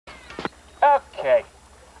Okay.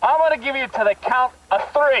 I'm gonna give you to the count of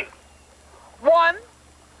 3. 1,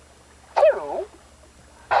 2,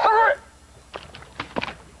 3.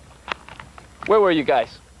 Where were you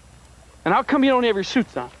guys? And how come you don't have your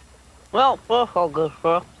suits on? Well, all good,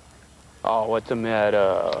 bro. Oh, what's the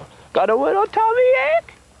matter? Got a little tummy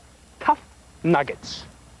ache? Tough nuggets.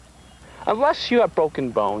 Unless you have broken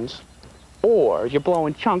bones or you're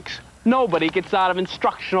blowing chunks, nobody gets out of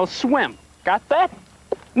instructional swim. Got that?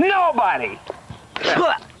 Nobody!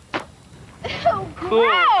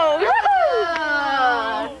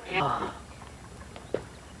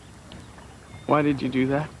 Why did you do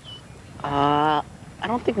that? I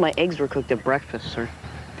don't think my eggs were cooked at breakfast, sir.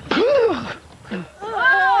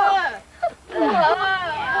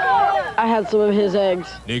 I had some of his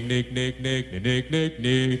eggs. Nick, Nick, Nick, Nick, Nick, Nick,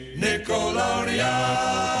 Nick,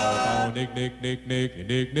 Nickelodeon. Nick, Nick, Nick, Nick,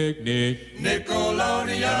 Nick, Nick, Nick,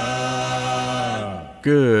 Nickelodeon.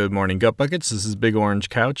 Good morning, Gut Buckets. This is Big Orange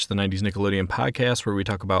Couch, the 90s Nickelodeon podcast where we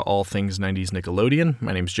talk about all things 90s Nickelodeon.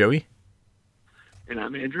 My name's Joey. And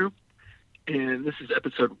I'm Andrew. And this is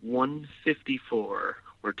episode 154.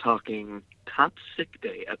 We're talking top sick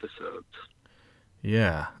day episodes.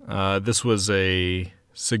 Yeah, this was a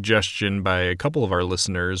suggestion by a couple of our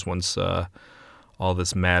listeners once all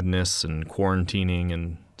this madness and quarantining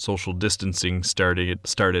and social distancing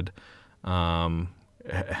started.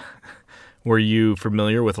 Were you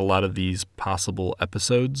familiar with a lot of these possible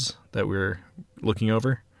episodes that we're looking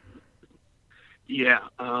over? Yeah,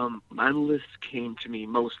 my list came to me,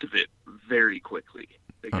 most of it, very quickly.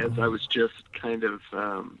 Because I was just kind of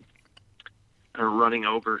running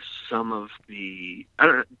over some of the,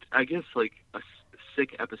 I guess like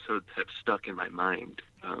sick episodes have stuck in my mind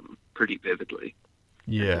pretty vividly.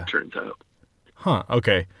 Yeah. It turns out. Huh,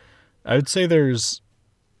 okay. I would say there's,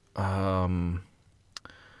 I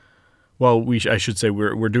should say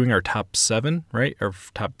we're doing our top 7, right? Our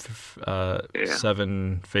top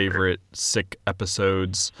 7 favorite sick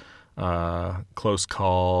episodes. Close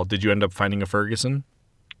call. Did you end up finding a Ferguson?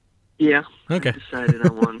 Yeah. Okay. I decided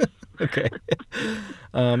on one. Okay.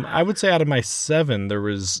 I would say out of my 7, there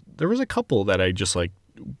was a couple that I just like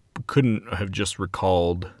couldn't have just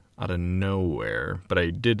recalled out of nowhere, but I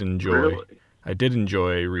did enjoy. Really? I did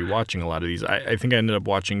enjoy rewatching a lot of these. I think I ended up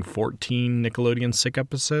watching 14 Nickelodeon sick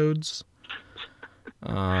episodes.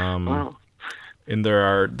 Wow. And there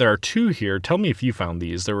are 2 here. Tell me if you found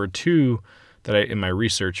these. There were 2 that I in my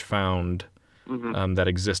research found that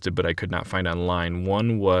existed, but I could not find online.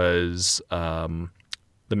 One was The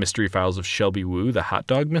Mystery Files of Shelby Woo, the hot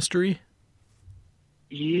dog mystery.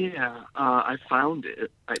 Yeah, I found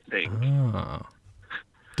it, I think. Oh.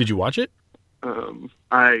 Did you watch it?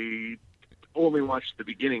 I only watched the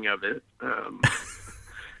beginning of it. I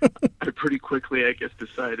pretty quickly, I guess,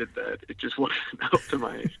 decided that it just wasn't up to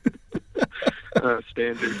my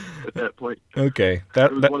standards at that point. Okay.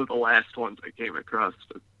 It was one of the last ones I came across.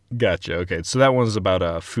 Gotcha. Okay. So that one's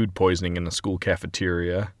about food poisoning in a school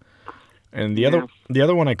cafeteria. And the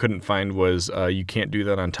other one I couldn't find was You Can't Do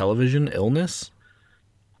That on Television, Illness.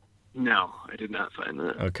 No, I did not find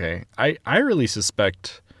that. Okay. I really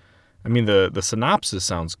suspect, I mean, the synopsis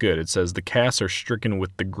sounds good. It says the cast are stricken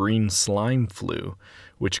with the green slime flu,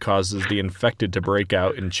 which causes the infected to break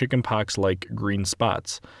out in chickenpox-like green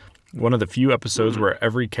spots. One of the few episodes where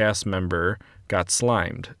every cast member got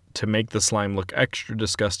slimed. To make the slime look extra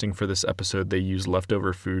disgusting for this episode, they used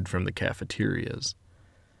leftover food from the cafeterias.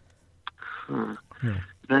 Huh.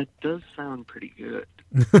 That does sound pretty good.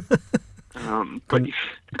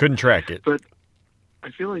 Couldn't track it. But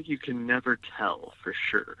I feel like you can never tell for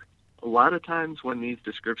sure. A lot of times when these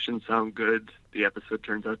descriptions sound good, the episode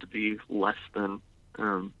turns out to be less than,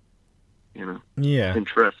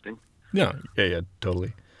 interesting. Yeah,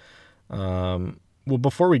 totally. Well,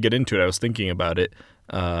 before we get into it, I was thinking about it.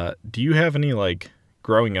 Do you have any,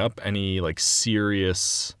 growing up, any,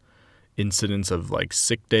 serious incidents of,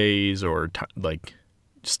 sick days or,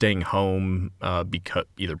 staying home because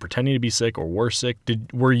either pretending to be sick or were sick?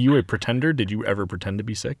 Were you a pretender? Did you ever pretend to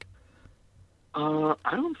be sick? I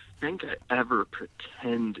don't think I ever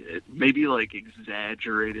pretended. Maybe,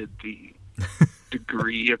 exaggerated the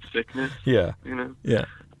degree of sickness. Yeah. Yeah.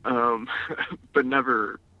 But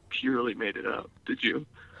never purely made it up. Did you?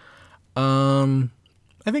 I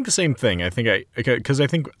think the same thing. I think because I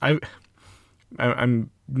think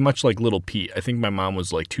I'm much like Little Pete. I think my mom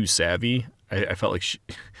was too savvy. I felt like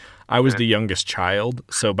I was the youngest child,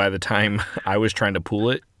 so by the time I was trying to pull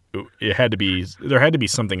it, there had to be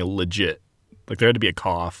something legit. There had to be a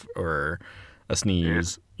cough or a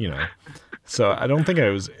sneeze, So I don't think I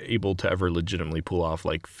was able to ever legitimately pull off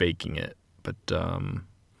faking it. But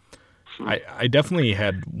I definitely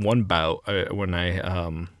had one bout when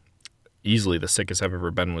I easily the sickest I've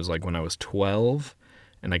ever been was like when I was 12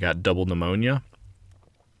 and I got double pneumonia.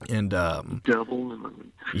 And Double pneumonia.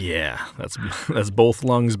 Yeah, that's both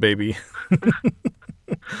lungs, baby.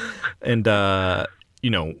 And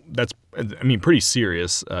that's pretty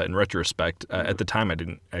serious in retrospect. At the time, I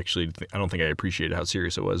don't think I appreciated how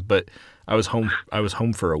serious it was. But I was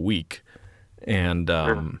home for a week, and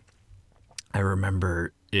I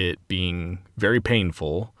remember it being very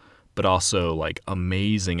painful, but also like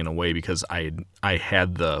amazing in a way because I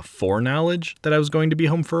had the foreknowledge that I was going to be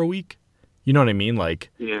home for a week. You know what I mean? Like,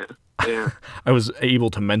 yeah. I was able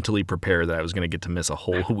to mentally prepare that I was going to get to miss a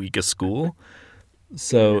whole week of school.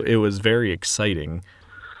 So it was very exciting.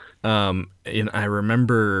 And I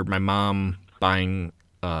remember my mom buying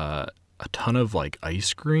a ton of like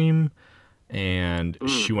ice cream, and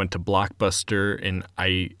she went to Blockbuster, and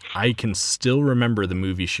I can still remember the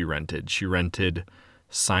movie she rented. She rented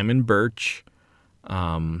Simon Birch,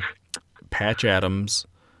 Patch Adams,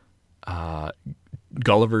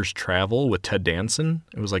 Gulliver's Travel with Ted Danson.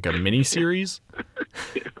 It was like a mini series,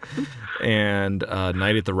 and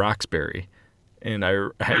Night at the Roxbury. And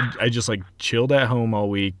I just like chilled at home all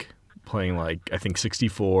week, playing like I think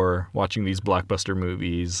 64, watching these Blockbuster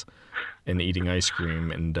movies, and eating ice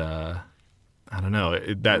cream. And I don't know,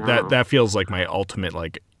 that feels like my ultimate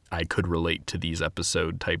like I could relate to these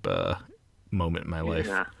episode type moment in my life.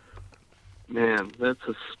 Yeah. Man, that's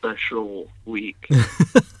a special week.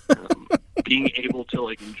 Being able to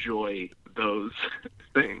like enjoy those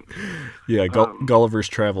things. Yeah, Gulliver's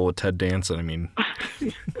Travel with Ted Danson. I mean,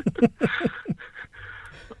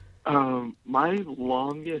 my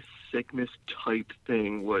longest sickness type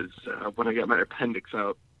thing was when I got my appendix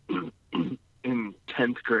out in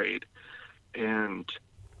 10th grade, and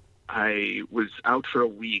I was out for a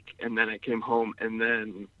week, and then I came home, and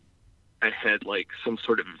then I had like some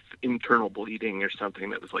sort of internal bleeding or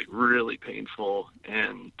something that was like really painful,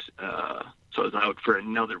 and so I was out for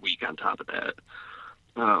another week on top of that,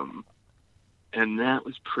 and that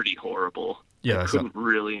was pretty horrible. Yeah, I couldn't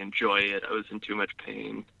really enjoy it. I was in too much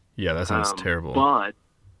pain. Yeah, that sounds terrible. But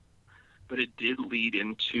it did lead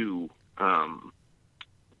into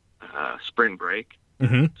spring break,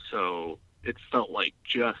 so it felt like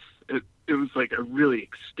it was like a really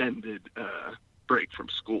extended break from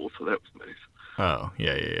school, so that was nice. Oh,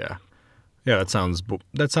 yeah. Yeah, that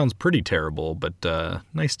sounds pretty terrible, but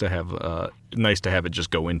nice to have it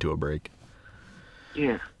just go into a break.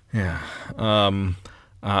 Yeah. Yeah.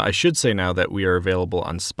 I should say now that we are available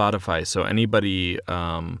on Spotify, so anybody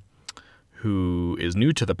who is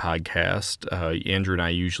new to the podcast, Andrew and I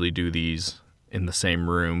usually do these in the same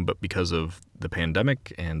room, but because of the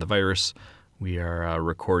pandemic and the virus, we are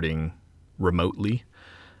recording remotely.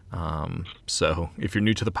 So if you're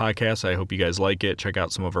new to the podcast, I hope you guys like it. Check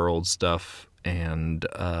out some of our old stuff, and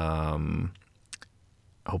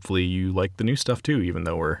hopefully you like the new stuff too, even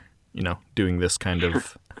though we're, doing this kind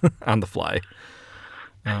of on the fly.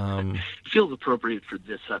 Feels appropriate for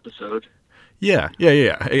this episode. Yeah,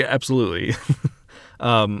 absolutely.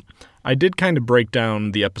 I did kind of break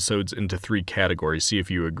down the episodes into 3 categories, see if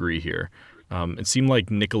you agree here. It seemed like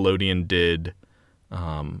Nickelodeon did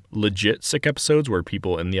legit sick episodes where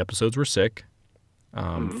people in the episodes were sick,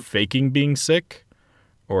 faking being sick,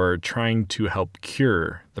 or trying to help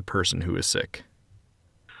cure the person who is sick.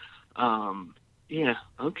 Yeah,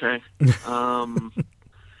 okay.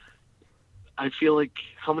 I feel like,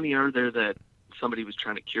 how many are there that somebody was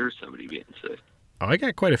trying to cure somebody being sick? Oh, I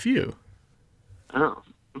got quite a few. Oh,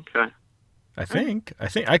 okay. I think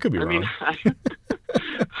I could be wrong.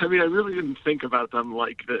 I really didn't think about them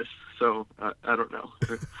like this, so I don't know.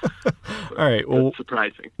 All right, well, that's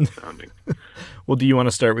surprising sounding. Well, do you want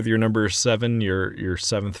to start with your number 7, your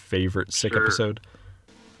 7th favorite sick episode?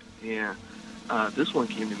 Yeah, this one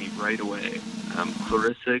came to me right away.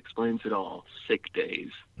 Clarissa Explains It All, Sick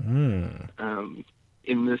Days.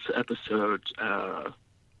 In this episode,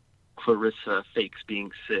 Clarissa fakes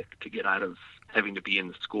being sick to get out of having to be in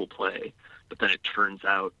the school play, but then it turns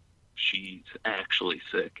out she's actually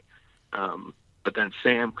sick. But then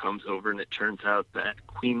Sam comes over, and it turns out that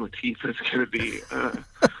Queen Latifah is going to be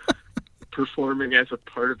performing as a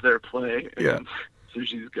part of their play. And yeah. So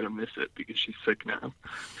she's going to miss it because she's sick now,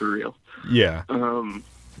 for real. Yeah.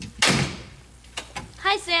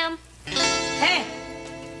 Hi, Sam. Hey,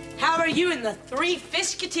 how are you and the 3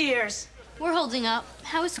 Fishketeers? We're holding up.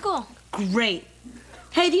 How was school? Great.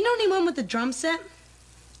 Hey, do you know anyone with a drum set?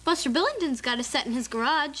 Buster Billington's got a set in his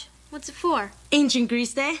garage. What's it for? Ancient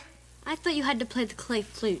Greece Day. I thought you had to play the clay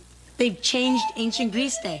flute. They've changed Ancient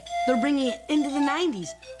Greece Day. They're bringing it into the 90s.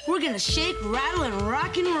 We're gonna shake, rattle, and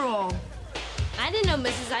rock and roll. I didn't know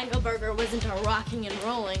Mrs. Engelberger was into rocking and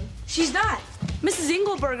rolling. She's not. Mrs.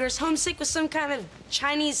 Engelberger's homesick with some kind of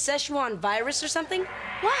Chinese Szechuan virus or something.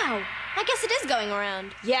 Wow, I guess it is going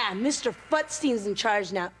around. Yeah, Mr. Futstein's in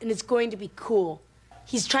charge now, and it's going to be cool.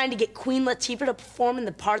 He's trying to get Queen Latifah to perform in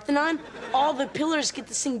the Parthenon. All the pillars get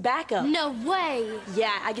to sing backup. No way.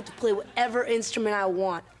 Yeah, I get to play whatever instrument I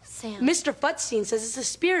want. Sam. Mr. Futstein says it's the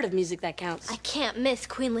spirit of music that counts. I can't miss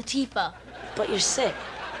Queen Latifah. But you're sick.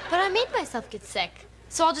 But I made myself get sick,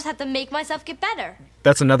 so I'll just have to make myself get better.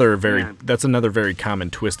 That's another very common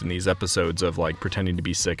twist in these episodes of like pretending to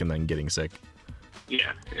be sick and then getting sick.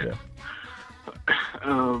 Yeah.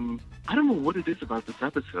 I don't know what it is about this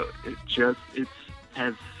episode. It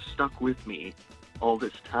has stuck with me all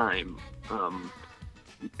this time.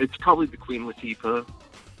 It's probably the Queen Latifah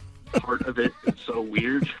part of it. It's so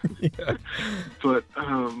weird. Yeah. But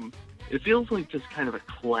it feels like just kind of a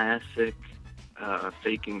classic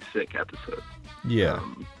faking sick episode. Yeah.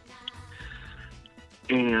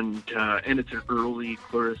 And it's an early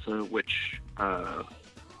Clarissa, which I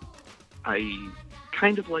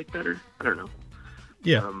kind of like better. I don't know.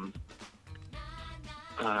 Yeah.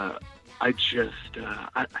 I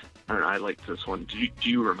don't know. I like this one. Do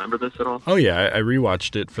you remember this at all? Oh yeah, I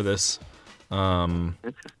rewatched it for this.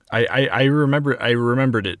 I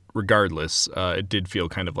remembered it regardless. It did feel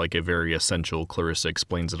kind of like a very essential Clarissa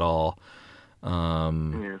Explains It All.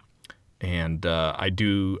 Yeah. And I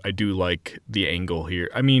do like the angle here.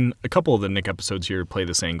 I mean, a couple of the Nick episodes here play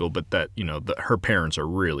this angle, but that her parents are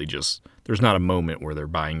really just, there's not a moment where they're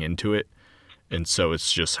buying into it, and so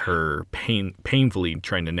it's just her painfully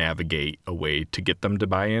trying to navigate a way to get them to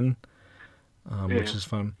buy in, which is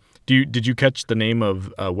fun. Did you catch the name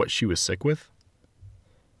of what she was sick with?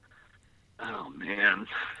 Oh man,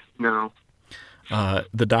 no.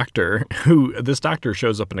 The doctor, this doctor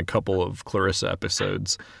shows up in a couple of Clarissa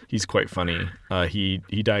episodes. He's quite funny. He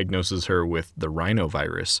diagnoses her with the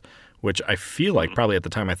rhinovirus, which I feel like probably at the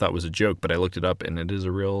time I thought was a joke, but I looked it up and it is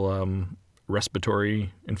a real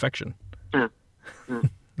respiratory infection. Yeah.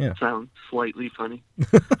 Sounds slightly funny.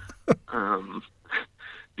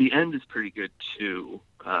 The end is pretty good too,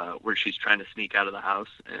 where she's trying to sneak out of the house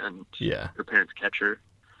and her parents catch her.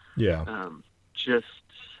 Yeah.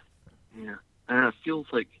 I don't know, it feels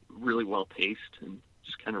like really well paced and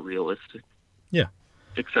just kind of realistic. Yeah.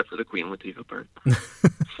 Except for the Queen Latifah part.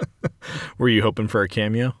 Were you hoping for a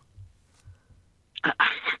cameo?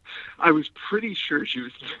 I was pretty sure she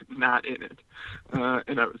was not in it,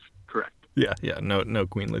 and I was correct. Yeah. No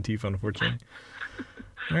Queen Latifah, unfortunately.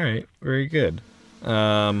 All right, very good.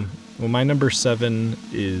 Well, my number 7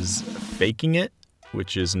 is Faking It,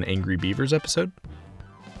 which is an Angry Beavers episode.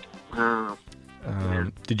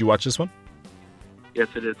 Did you watch this one? Yes,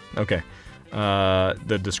 it is. Okay.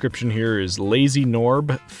 The description here is Lazy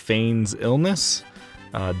Norb feigns illness.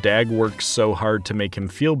 Dag works so hard to make him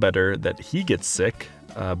feel better that he gets sick,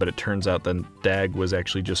 but it turns out that Dag was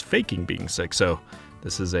actually just faking being sick. So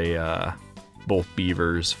this is a both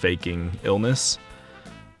beavers faking illness.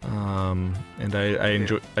 And I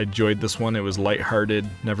enjoyed this one. It was lighthearted,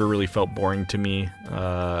 never really felt boring to me.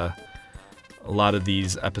 A lot of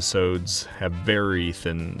these episodes have very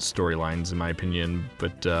thin storylines, in my opinion,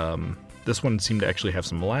 but this one seemed to actually have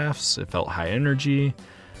some laughs. It felt high energy.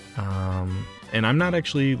 And I'm not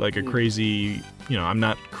actually like a crazy, I'm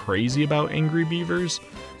not crazy about Angry Beavers,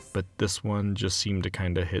 but this one just seemed to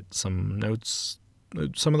kind of hit some notes,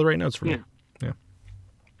 some of the right notes for me. Yeah.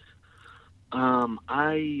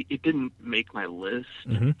 It didn't make my list.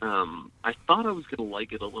 Mm-hmm. I thought I was going to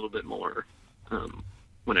like it a little bit more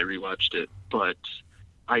when I rewatched it, but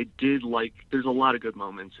I did like, there's a lot of good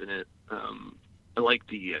moments in it. I like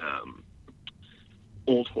the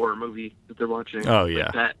old horror movie that they're watching. Oh, yeah.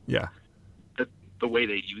 Like that, yeah. The way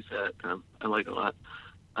they use that, I like a lot.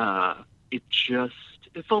 It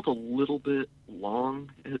felt a little bit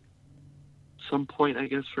long at some point, I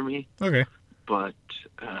guess, for me. Okay. But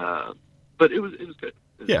it was good.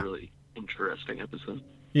 It was a really interesting episode.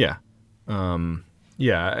 Yeah. I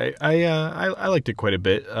liked it quite a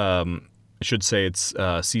bit. I should say it's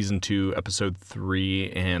season 2, episode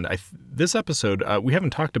 3, and this episode we haven't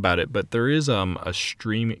talked about it, but there is a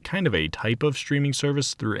type of streaming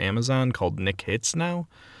service through Amazon called Nick Hits now,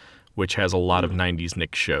 which has a lot of 90s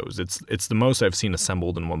Nick shows. It's the most I've seen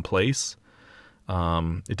assembled in one place.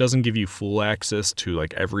 It doesn't give you full access to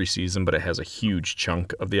like every season, but it has a huge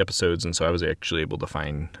chunk of the episodes, and so I was actually able to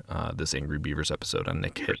find this Angry Beavers episode on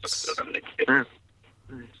Nick Hits.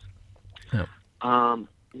 Nice. Yeah.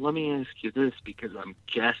 Let me ask you this, because I'm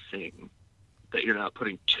guessing that you're not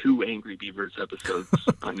putting 2 Angry Beavers episodes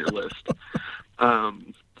on your list.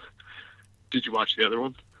 Did you watch the other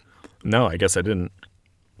one? No, I guess I didn't.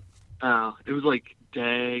 It was like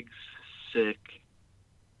Dags, sick,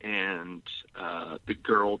 and the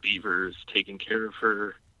girl beaver's taking care of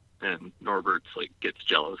her, and Norbert's like gets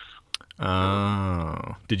jealous.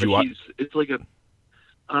 Oh, did you watch? It's like a.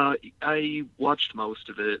 I watched most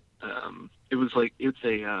of it. It's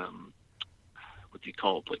a what's he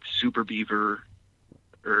called? Like Super Beaver,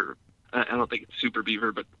 or I don't think it's Super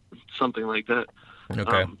Beaver, but something like that.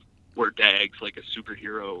 Okay. Where Dag's like a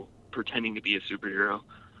superhero pretending to be a superhero.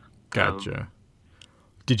 Gotcha.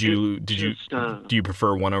 Do you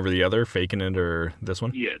prefer one over the other, faking it or this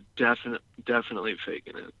one? Yeah, definitely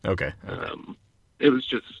faking it. Okay. It was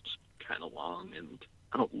just kind of long, and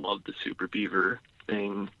I don't love the Super Beaver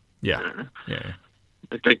thing. Yeah.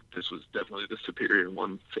 I think this was definitely the superior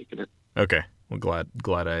one, faking it. Okay. Well,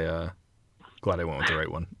 glad I went with the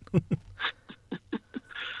right one.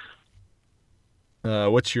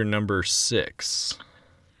 What's your number 6?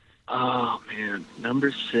 Oh man,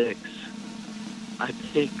 number 6. I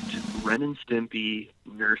picked Ren and Stimpy,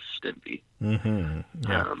 Nurse Stimpy. Mm-hmm.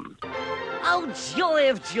 Yeah. Oh, joy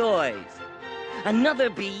of joys! Another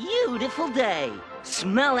beautiful day.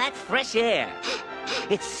 Smell that fresh air.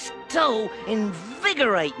 It's so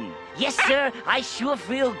invigorating. Yes, sir, I sure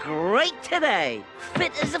feel great today.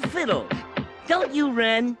 Fit as a fiddle. Don't you,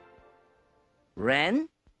 Ren? Ren?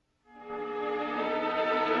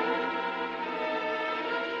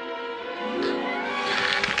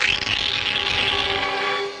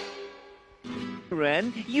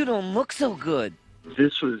 Ren, you don't look so good.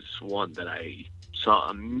 This was one that I saw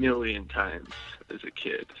a million times as a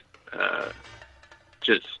kid.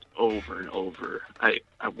 Just over and over. I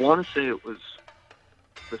want to say it was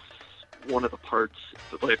one of the parts,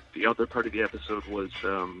 like the other part of the episode was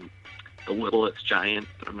The Littlest Giant,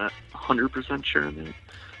 but I'm not 100% sure on that.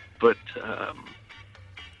 But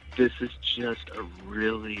this is just a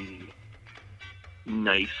really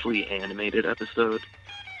nicely animated episode.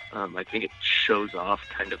 I think it shows off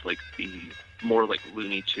kind of like the more like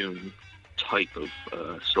Looney Tune type of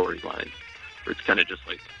storyline, where it's kind of just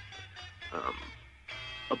like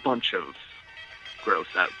a bunch of gross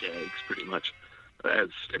out gags, pretty much, as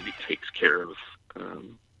Stimpy takes care of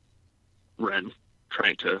Ren,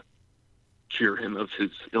 trying to cure him of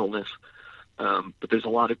his illness. But there's a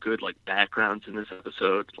lot of good like backgrounds in this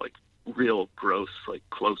episode, like real gross, like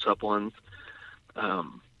close-up ones.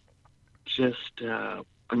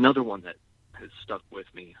 Another one that has stuck with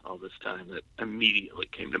me all this time that immediately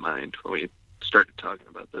came to mind when we started talking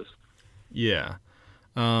about this. Yeah.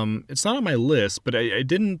 It's not on my list, but I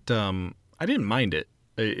didn't mind it.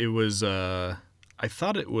 It was, I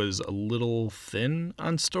thought it was a little thin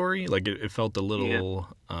on story. Like it felt a little,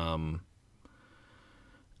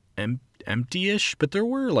 empty-ish, but there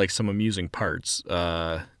were like some amusing parts.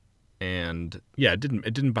 And yeah, it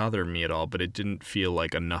didn't bother me at all, but it didn't feel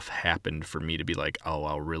like enough happened for me to be like, oh,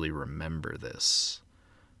 I'll really remember this.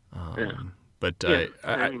 But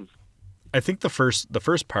I think the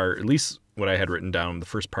first part, at least what I had written down, the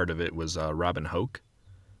first part of it was Robin Hoke.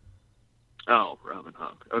 Oh, Robin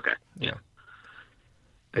Hoke. Okay. Yeah.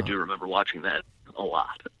 I do remember watching that a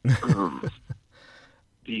lot.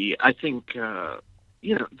 I think,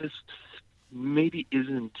 this maybe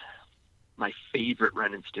isn't my favorite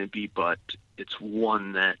Ren and Stimpy, but it's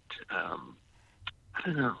one that, I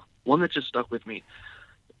don't know, one that just stuck with me.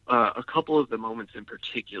 A couple of the moments in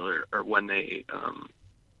particular are when they,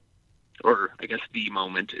 or I guess the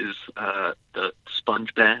moment is the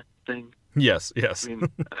sponge bath thing. Yes. I mean,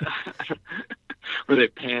 where they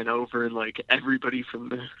pan over and like everybody from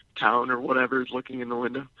the town or whatever is looking in the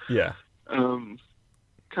window. Yeah. Kind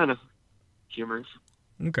of humorous.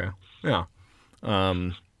 Okay. Yeah.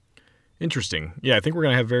 Interesting. Yeah, I think we're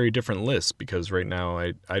gonna have very different lists because right now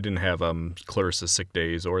I didn't have Clarissa's Sick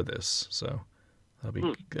Days or this, so that'll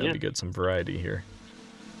be good. Some variety here.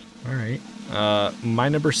 All right. My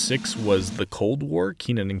number 6 was The Cold War,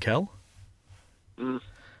 Kenan and Kel.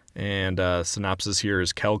 And synopsis here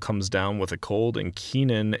is Kel comes down with a cold and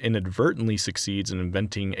Kenan inadvertently succeeds in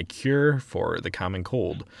inventing a cure for the common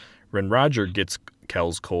cold. When Roger gets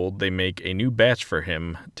Kel's cold, they make a new batch for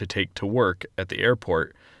him to take to work at the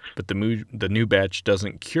airport, but the new batch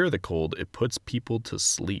doesn't cure the cold, it puts people to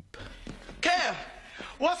sleep. Kel,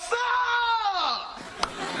 what's up?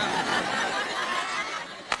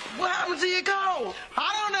 What happened to your cold?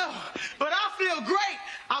 I don't know, but I feel great.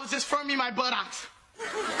 I was just firming my buttocks. Wait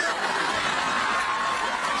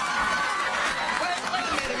a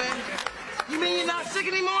minute, man. You mean you're not sick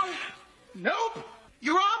anymore? Nope.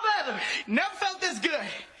 You're all better. Never felt this good.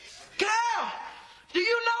 Kel, do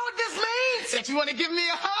you know what this means? That you want to give me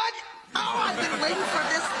a hug? Oh, I've been waiting for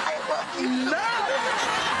this. I love you. No!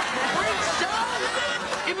 Great show!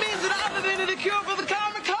 It means that I've invented a cure for the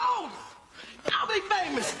common cold. I'll be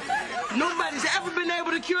famous. Nobody's ever been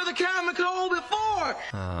able to cure the common cold before.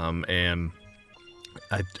 And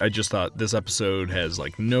I just thought this episode has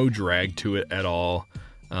like no drag to it at all.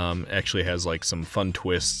 Actually has like some fun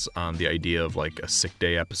twists on the idea of like a sick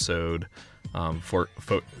day episode. For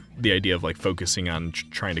the idea of like focusing on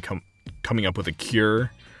trying to coming up with a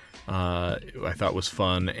cure. I thought was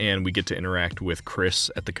fun, and we get to interact with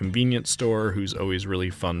Chris at the convenience store, who's always really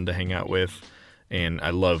fun to hang out with. And I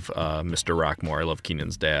love Mr. Rockmore. I love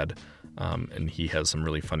Keenan's dad, and he has some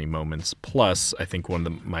really funny moments. Plus, I think one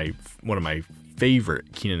of my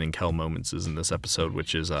favorite Keenan and Kel moments is in this episode,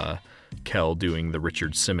 which is Kel doing the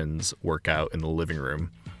Richard Simmons workout in the living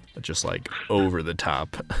room, just like over the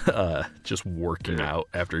top, just working out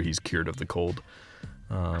after he's cured of the cold.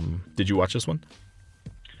 Did you watch this one?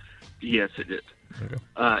 Yes, it did. Okay.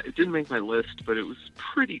 It didn't make my list, but it was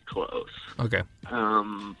pretty close. Okay.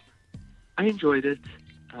 I enjoyed it.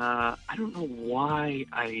 I don't know why.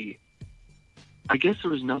 I guess there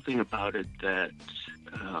was nothing about it that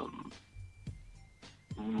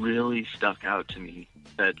really stuck out to me.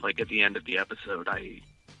 That, like, at the end of the episode, I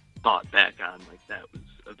thought back on, like, that was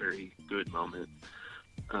a very good moment.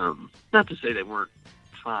 Not to say they weren't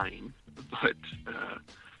fine, but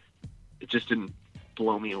it just didn't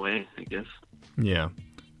blow me away, I guess. Yeah.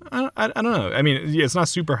 I don't know. I mean, yeah, it's not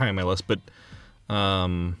super high on my list, but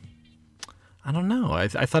I don't know. I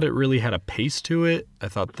thought it really had a pace to it. I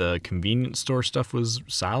thought the convenience store stuff was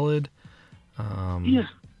solid. Yeah,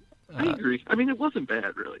 I agree. I mean, it wasn't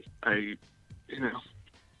bad, really.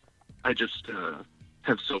 I just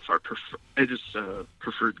have so far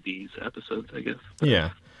preferred these episodes, I guess.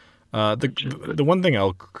 Yeah. The one thing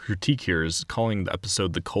I'll critique here is calling the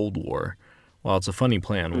episode The Cold War. While it's a funny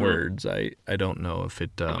play on words, I don't know if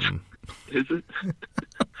it... Is it?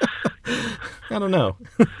 I don't know.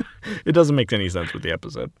 It doesn't make any sense with the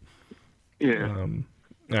episode. Yeah. All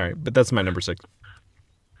right, but that's my number 6.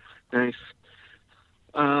 Nice.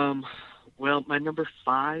 Well, my number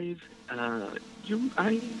 5,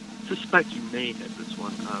 I suspect you may have this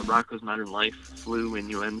one. Rocko's Modern Life, Flu,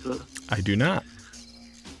 Innuenza. I do not.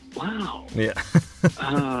 Wow. Yeah.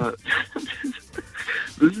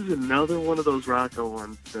 This is another one of those Rocko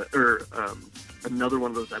ones, another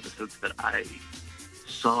one of those episodes that I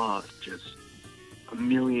saw just a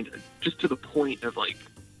million, just to the point of like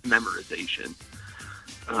memorization.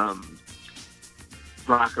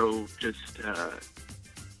 Rocko just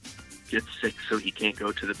gets sick, so he can't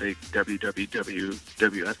go to the big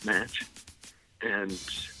WWF match, and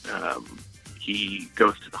he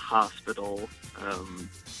goes to the hospital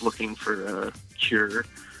looking for a cure,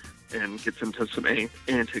 and gets into some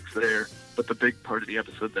antics there. But the big part of the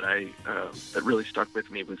episode that that really stuck with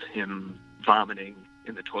me was him vomiting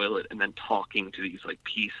in the toilet and then talking to these like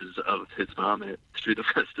pieces of his vomit through the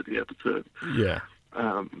rest of the episode. Yeah.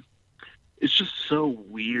 It's just so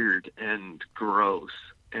weird and gross.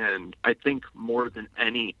 And I think more than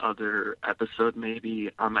any other episode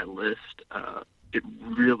maybe on my list, it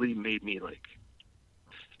really made me like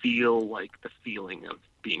feel like the feeling of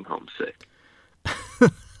being homesick.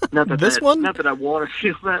 Not that I want to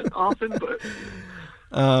feel that often, but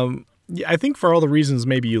yeah, I think for all the reasons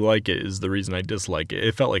maybe you like it is the reason I dislike it.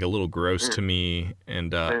 It felt like a little gross to me,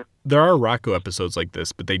 and there are Rocko episodes like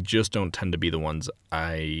this, but they just don't tend to be the ones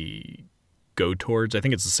I go towards. I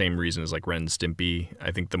think it's the same reason as like Ren and Stimpy.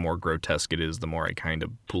 I think the more grotesque it is, the more I kind of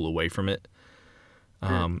pull away from it.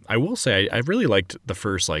 I will say I really liked the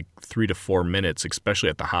first like 3 to 4 minutes, especially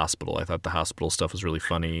at the hospital. I thought the hospital stuff was really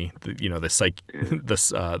funny. The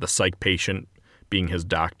psych patient being his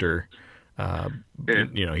doctor.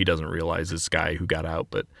 He doesn't realize this guy who got out,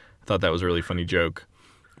 but I thought that was a really funny joke.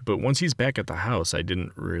 But once he's back at the house, I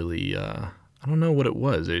didn't really. I don't know what it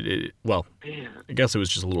was. I guess it was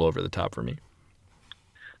just a little over the top for me.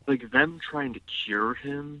 Like them trying to cure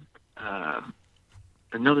him.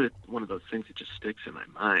 Another one of those things that just sticks in my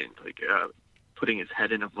mind, like putting his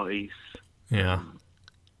head in a vice. Yeah.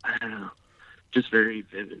 I don't know. Just very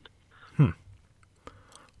vivid.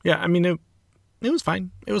 Yeah, I mean it was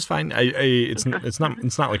fine. It was fine. It's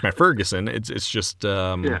not like my Ferguson. It's just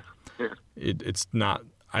it's not.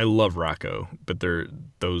 I love Rocko, but there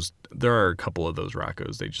are a couple of those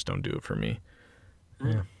Rockos. They just don't do it for me.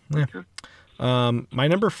 Yeah. Okay. My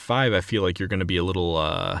number 5, I feel like you're going to be a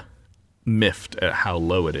little miffed at how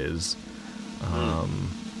low it is.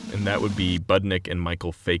 And that would be Budnick and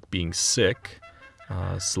Michael Fake being sick.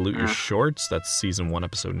 Salute Your Shorts. That's season 1,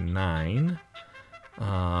 episode 9.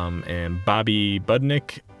 And Bobby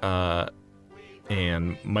Budnick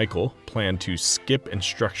and Michael plan to skip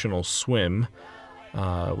instructional swim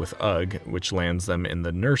with Ugg, which lands them in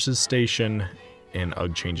the nurse's station, and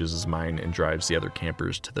Ugg changes his mind and drives the other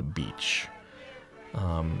campers to the beach.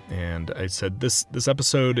 And I said this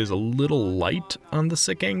episode is a little light on the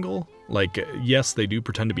sick angle. Like, yes, they do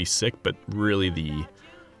pretend to be sick, but really the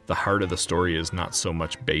heart of the story is not so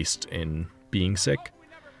much based in being sick,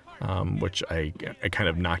 which I kind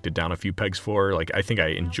of knocked it down a few pegs for. Like, I think I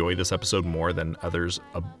enjoy this episode more than others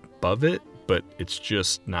above it, but it's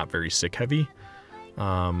just not very sick heavy.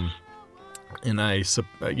 And I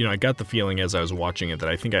got the feeling as I was watching it that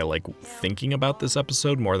I think I like thinking about this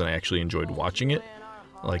episode more than I actually enjoyed watching it.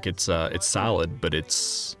 Like, it's solid, but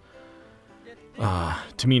it's,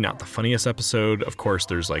 to me, not the funniest episode. Of course,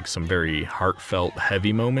 there's like some very heartfelt,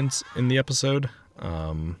 heavy moments in the episode.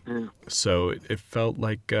 So it felt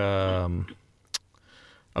like a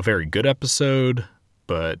very good episode,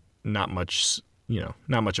 but not much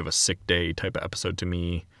of a sick day type of episode to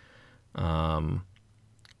me.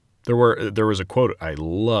 There was a quote I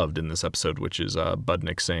loved in this episode, which is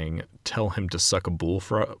Budnick saying, "Tell him to suck a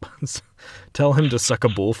bullfrog." Tell him to suck a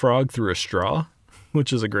bullfrog through a straw,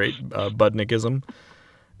 which is a great Budnickism.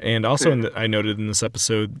 And also, I noted in this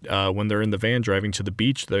episode, when they're in the van driving to the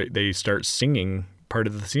beach, they start singing part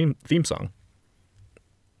of the theme song.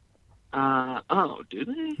 Do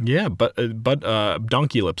they? Yeah, but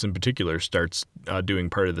Donkey Lips in particular starts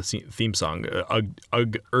doing part of the theme song.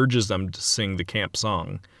 Ugg urges them to sing the camp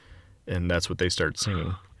song, and that's what they start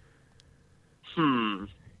singing.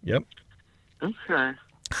 Yep. Okay.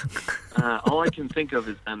 All I can think of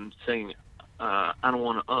is them saying, "I don't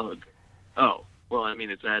want to Ugg." Oh, well, I mean,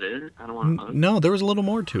 is that it? I don't want to Ugg. No, there was a little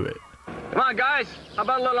more to it. Come on, guys. How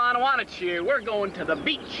about a little I don't wanna cheer? We're going to the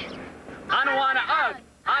beach. I don't wanna Ugg.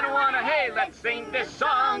 I don't wanna hey. Let's sing this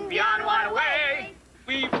song the I don't wanna way.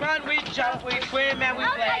 We run, we jump, we swim, and we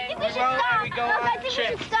play. We roll and we go on the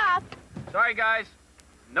trip. Stop. Sorry, guys.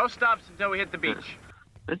 No stops until we hit the beach.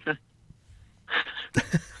 Okay.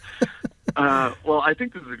 Well, I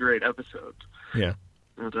think this is a great episode. Yeah.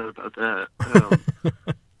 No doubt about that.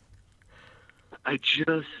 I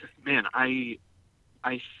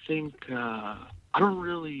think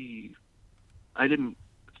I didn't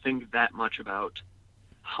think that much about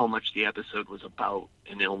how much the episode was about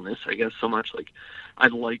an illness, I guess, so much. Like, I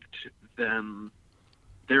liked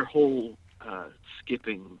their whole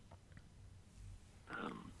skipping,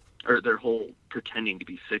 or their whole pretending to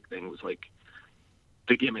be sick thing was like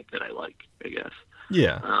the gimmick that I like, I guess.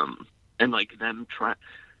 Yeah. And like them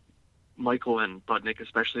Michael and Budnick,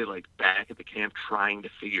 especially, like back at the camp, trying to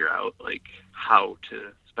figure out like how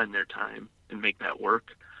to spend their time and make that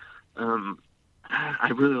work.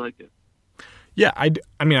 I really liked it. Yeah,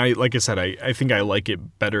 I mean, like I said, I think I like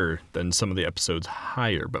it better than some of the episodes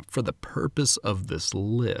higher, but for the purpose of this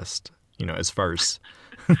list, as far as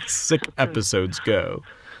sick episodes go,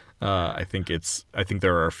 I think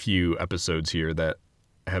there are a few episodes here that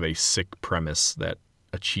have a sick premise that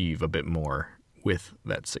achieve a bit more with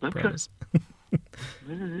that sick premise.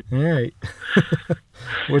 All right.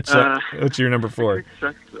 What's your number 4? I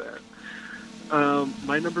accept that.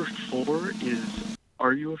 My number 4 is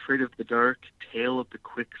Are You Afraid of the Dark? Tale of the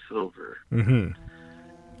Quicksilver. Mm-hmm.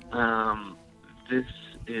 This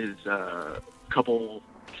is a couple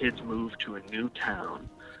kids move to a new town,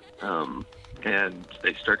 and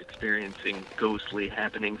they start experiencing ghostly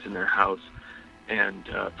happenings in their house, and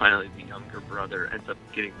finally the younger brother ends up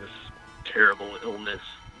getting this terrible illness,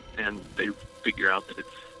 and they figure out that it's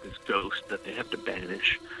this ghost that they have to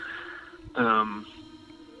banish.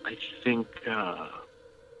 I think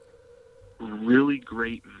really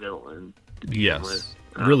great villain. Yes,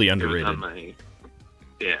 really underrated.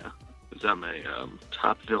 It was on my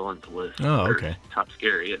top villains list. Oh, okay. Top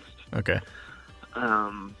scariest. Okay.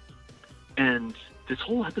 And this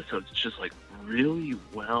whole episode is just like really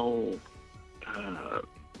well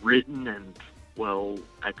written and well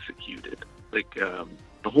executed. Like the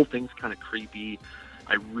whole thing's kind of creepy.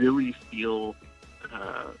 I really feel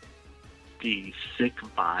the sick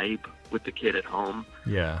vibe with the kid at home.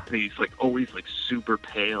 Yeah. And he's like always like super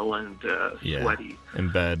pale and sweaty.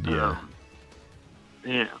 In bed,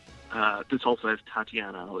 yeah. This also has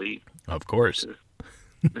Tatiana Ali. Of course.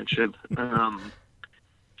 Mentioned. I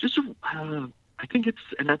think it's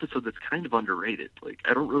an episode that's kind of underrated. Like,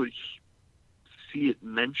 I don't really see it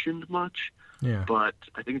mentioned much. Yeah. But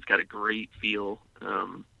I think it's got a great feel.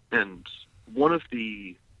 And one of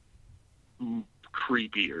the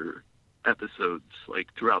creepier episodes,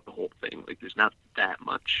 like, throughout the whole thing. Like, there's not that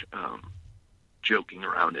much joking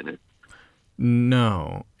around in it.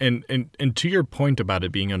 No. And to your point about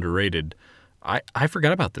it being underrated, I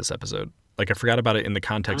forgot about this episode. Like, I forgot about it in the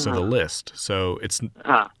context of the list. So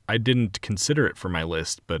I didn't consider it for my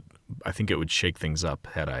list, but I think it would shake things up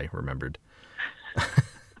had I remembered.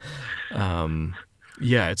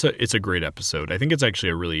 Yeah, it's a great episode. I think it's actually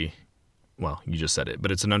a really, well, you just said it, but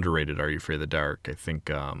it's an underrated Are You Afraid of the Dark? I think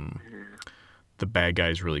the bad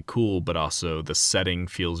guy's really cool, but also the setting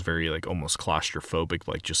feels very, like, almost claustrophobic,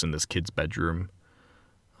 like just in this kid's bedroom.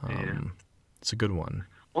 It's a good one.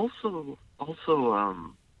 Also,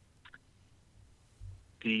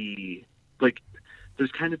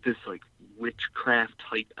 there's kind of this, like, witchcraft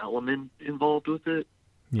type element involved with it,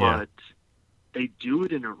 but they do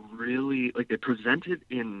it in a really, like, they present it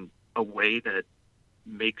in a way that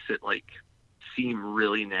makes it, like, seem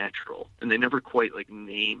really natural, and they never quite, like,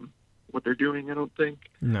 name what they're doing, I don't think.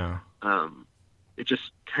 No. It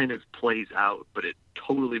just kind of plays out, but it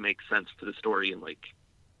totally makes sense to the story, and, like,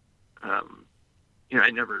 I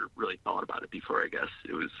never really thought about it before, I guess.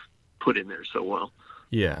 It was put in there so well.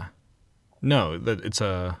 Yeah. No, it's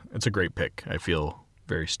a great pick. I feel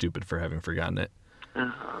very stupid for having forgotten it.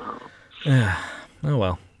 Oh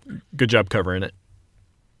well. Good job covering it.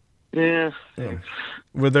 Yeah. Do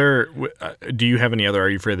you have any other Are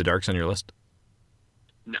You Afraid of the Darks on your list?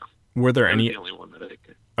 No. Were there that any? Was the only one that I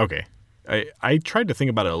could. Okay. I tried to think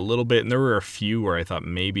about it a little bit, and there were a few where I thought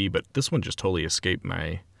maybe, but this one just totally escaped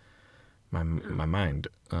my mind.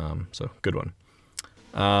 So good one.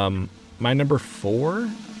 My number 4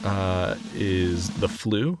 is The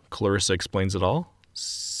Flu. Clarissa Explains It All,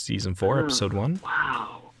 season 4, episode 1.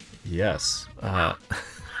 Wow. Yes.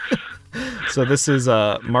 So this is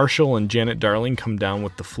Marshall and Janet Darling come down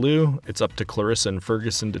with the flu. It's up to Clarissa and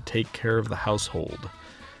Ferguson to take care of the household.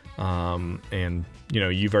 And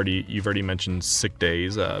you've already mentioned sick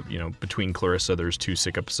days. Between Clarissa, there's 2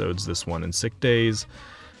 sick episodes. This one and sick days.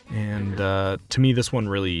 And to me, this one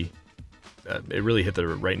really hit the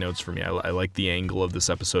right notes for me. I like the angle of this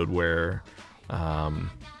episode where,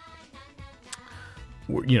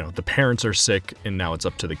 the parents are sick and now it's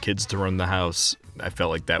up to the kids to run the house. I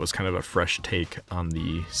felt like that was kind of a fresh take on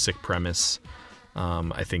the sick premise.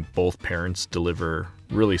 I think both parents deliver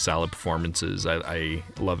really solid performances. I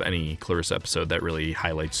love any Clarissa episode that really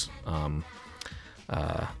highlights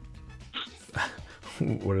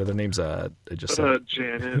what are their names? I just said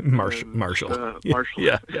Janet, Marshall. Marshall.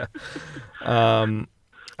 Yeah.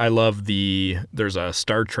 I love there's a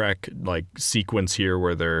Star Trek like sequence here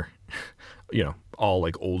where they're, all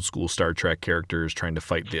like old school Star Trek characters trying to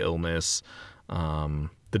fight the illness. The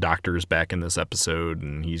doctor's back in this episode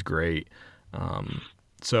and he's great.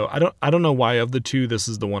 So I don't know why of the 2 this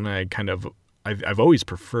is the one I've always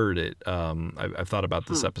preferred it. I've thought about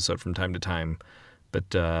this episode from time to time,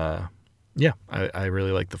 but I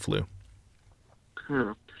really like The Flu.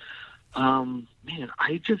 Man,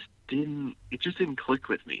 it just didn't click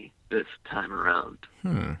with me this time around.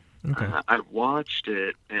 Okay. I watched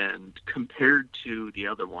it, and compared to the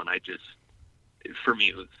other one, for me,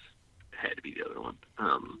 it had to be the other one.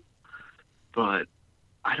 But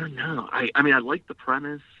I don't know. I mean, I like the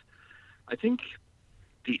premise. I think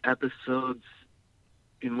the episodes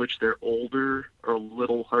in which they're older are a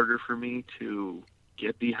little harder for me to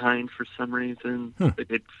get behind for some reason.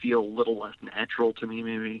 It feel a little less natural to me,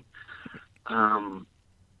 maybe. I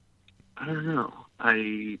don't know.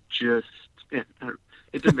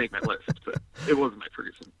 It didn't make my list, but it wasn't my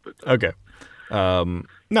Ferguson. But okay. No,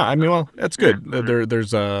 I mean, well, that's good. Yeah.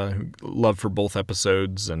 There's love for both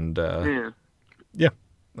episodes, and so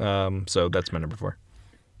that's my number 4.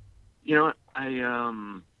 You know what?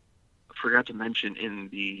 I forgot to mention in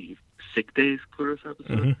the Sick Days Clarissa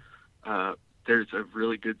episode, there's a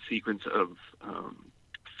really good sequence of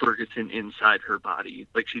Ferguson inside her body.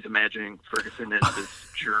 Like, she's imagining Ferguson as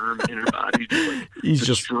this germ in her body, just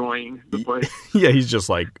destroying the place. Yeah, he's just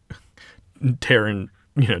like tearing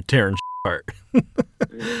apart.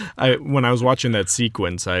 When I was watching that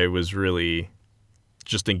sequence, I was really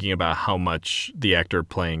just thinking about how much the actor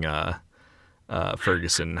playing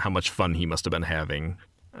Ferguson, how much fun he must have been having.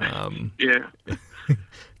 Yeah.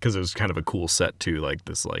 Because it was kind of a cool set too, like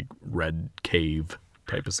this like red cave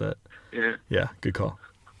type of set. Yeah. Yeah, good call.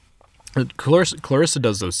 Clarissa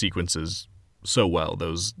does those sequences so well,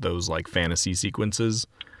 those like fantasy sequences.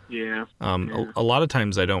 Yeah. A lot of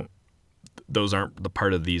times those aren't the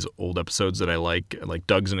part of these old episodes that I like. Like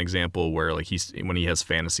Doug's an example where like when he has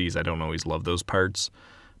fantasies, I don't always love those parts.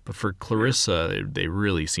 But for Clarissa, they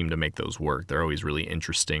really seem to make those work. They're always really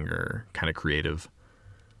interesting or kind of creative.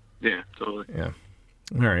 Yeah, totally. Yeah.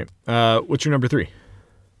 All right. What's your number 3?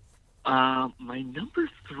 My number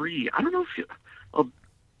 3, I don't know if I'll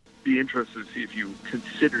be interested to see if you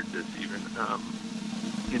considered this even.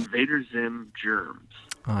 Invader Zim Germs.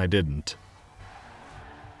 Oh, I didn't.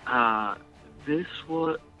 This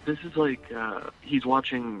is like he's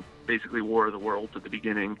watching basically War of the Worlds at the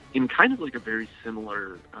beginning in kind of like a very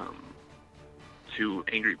similar to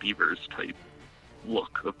Angry Beavers type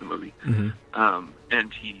look of the movie. Mm-hmm.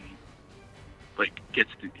 And he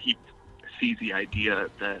he sees the idea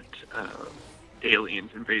that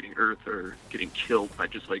aliens invading Earth are getting killed by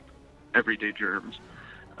just like everyday germs,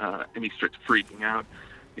 and he starts freaking out.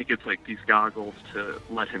 He gets like these goggles to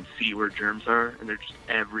let him see where germs are, and they're just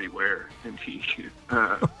everywhere. And he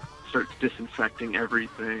starts disinfecting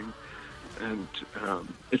everything, and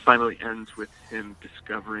it finally ends with him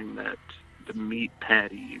discovering that the meat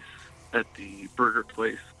patties at the burger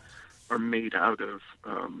place are made out of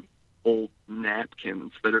old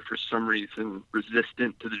napkins that are for some reason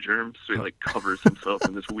resistant to the germs. So he like covers himself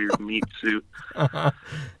in this weird meat suit.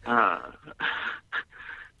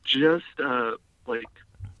 Like,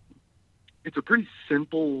 it's a pretty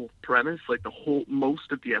simple premise. Like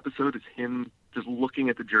most of the episode is him just looking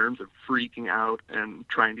at the germs and freaking out and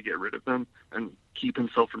trying to get rid of them and keep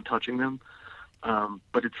himself from touching them.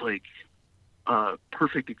 But it's like a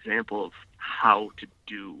perfect example of how to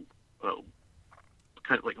do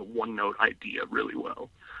kind of like a one-note idea really well.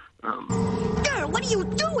 Girl, what are you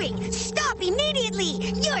doing? Stop immediately!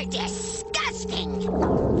 You're disgusting!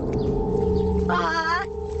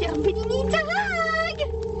 Somebody needs a hug!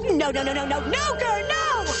 No, girl, no! No!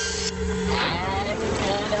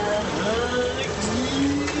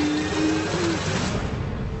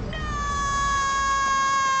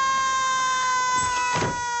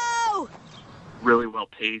 Really well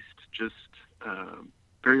paced, just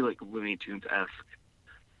very like Looney Tunes-esque.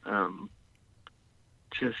 I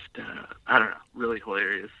don't know, really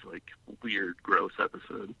hilarious, like weird, gross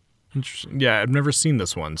episode. Interesting. Yeah, I've never seen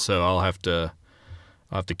this one, so I'll have to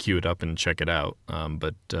queue it up and check it out.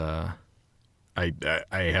 But I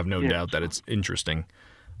have no doubt that it's interesting.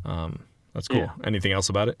 That's cool. Yeah. Anything else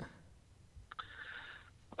about it?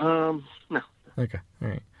 No. Okay. All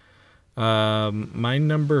right. My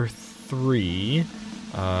number 3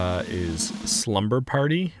 is Slumber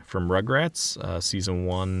Party from Rugrats, season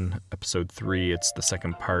 1, episode 3. It's the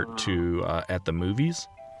second part to At the Movies.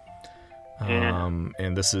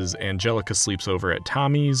 And this is Angelica sleeps over at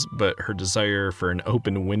Tommy's, but her desire for an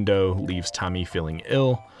open window leaves Tommy feeling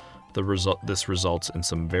ill. This results in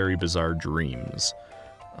some very bizarre dreams.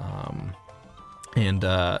 And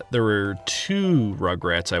there were 2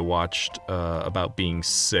 Rugrats I watched about being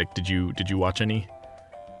sick. Did you watch any?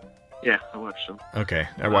 Yeah, I watched them. Okay,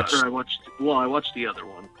 I watched the other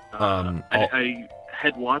one. I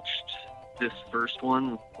had watched this first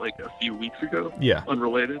one like a few weeks ago. Yeah.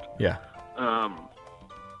 Unrelated. Yeah.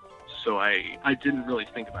 So I didn't really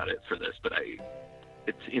think about it for this, but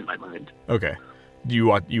it's in my mind. Okay. You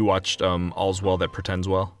watched All's Well That Pretends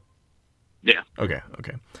Well? Yeah. Okay.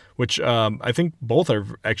 Which I think both are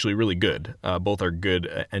actually really good. Both are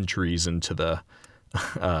good entries into the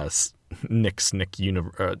Nick Sick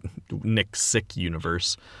universe.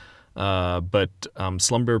 But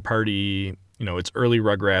Slumber Party, it's early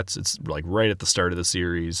Rugrats. It's like right at the start of the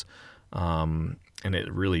series, and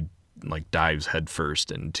it really like dives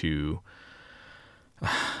headfirst into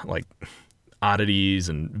like oddities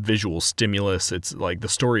and visual stimulus. It's like the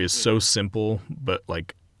story is so simple, but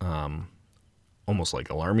like almost like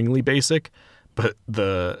alarmingly basic. But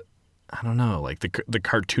the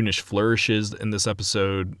cartoonish flourishes in this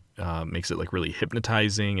episode makes it like really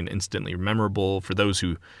hypnotizing and instantly memorable. For those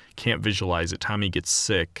who can't visualize it, Tommy gets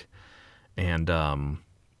sick and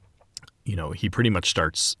he pretty much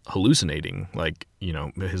starts hallucinating. Like,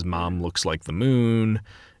 his mom looks like the moon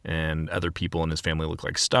and other people in his family look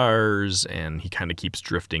like stars, and he kind of keeps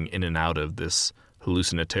drifting in and out of this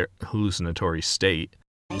hallucinatory state.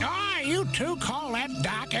 You two call that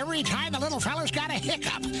Doc every time the little fella's got a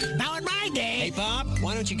hiccup. Now, in my day... Hey, Bob,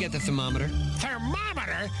 why don't you get the thermometer?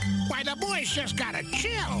 Thermometer? Why, the boy's just got to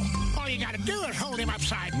chill. All you got to do is hold him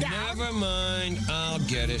upside down. Never mind. I'll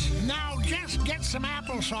get it. Now, just get some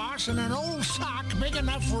applesauce and an old sock big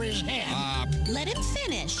enough for his head. Let him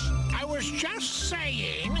finish. I was just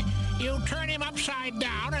saying... You turn him upside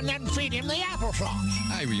down and then feed him the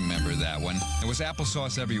applesauce. I remember that one. There was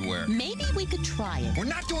applesauce everywhere. Maybe we could try it. We're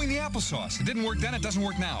not doing the applesauce. It didn't work then, it doesn't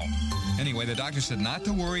work now. Anyway, the doctor said not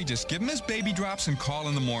to worry, just give him his baby drops and call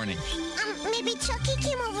in the morning. Maybe Chucky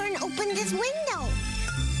came over and opened his window.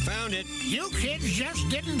 Found it. You kids just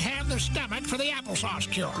didn't have the stomach for the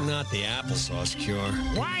applesauce cure. Not the applesauce cure.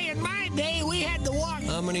 Why, in my day, we had to walk...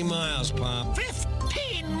 How many miles, Pop?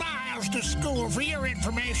 15 miles to school, for your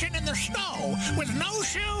information, in the snow with no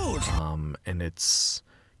shoes. And it's,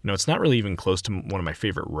 it's not really even close to one of my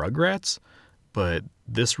favorite Rugrats, but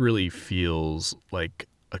this really feels like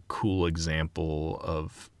a cool example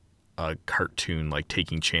of a cartoon like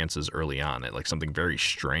taking chances early on at like something very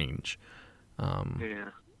strange. Yeah.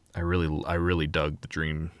 I really dug the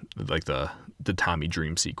dream, like the Tommy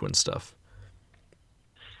dream sequence stuff.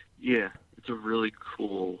 Yeah, it's a really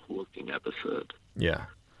cool looking episode. Yeah.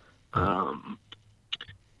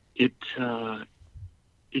 It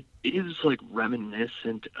is like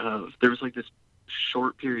reminiscent of, there was like this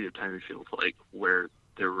short period of time, it feels like, where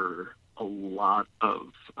there were a lot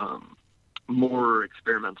of more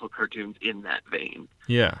experimental cartoons in that vein.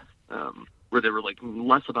 Yeah. Where they were like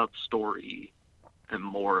less about story and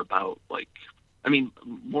more about like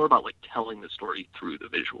telling the story through the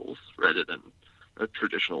visuals rather than a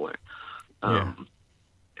traditional way. Yeah.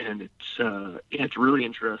 And it's really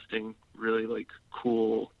interesting, really like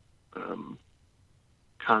cool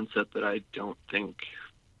concept that I don't think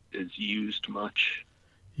is used much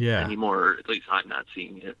anymore. At least I'm not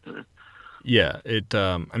seeing it. Yeah,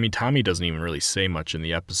 Tommy doesn't even really say much in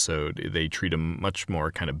the episode. They treat him much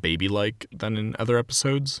more kind of baby-like than in other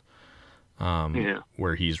episodes,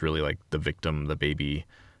 where he's really like the victim, the baby,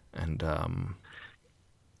 and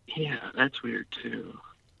yeah, that's weird too.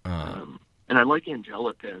 And I like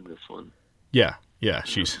Angelica in this one. Yeah,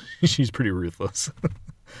 she's pretty ruthless.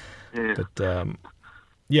 Yeah. But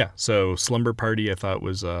so Slumber Party I thought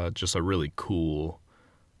was just a really cool.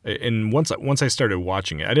 And once I started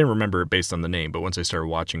watching it, I didn't remember it based on the name, but once I started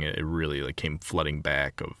watching it, it really like came flooding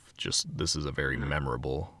back of just, this is a very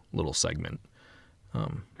memorable little segment.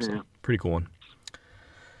 So pretty cool one.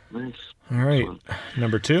 Nice. All right,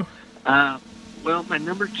 number 2. Well, my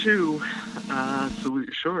number 2, Salute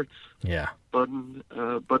Your Shorts. Yeah.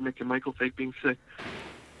 Budnick and Michael fake being sick.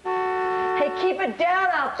 Hey, keep it down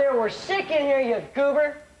out there. We're sick in here, you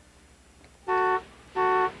goober.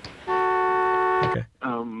 Okay.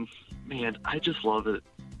 Man, I just love it.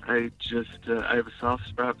 I have a soft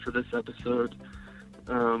spot for this episode.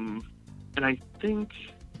 And I think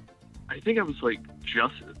I was like,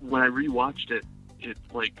 just when I rewatched it, it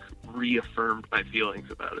like reaffirmed my feelings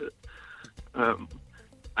about it.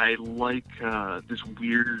 I like this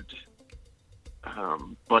weird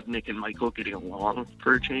Budnick and Michael getting along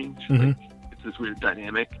for a change. Mm-hmm. Like, it's this weird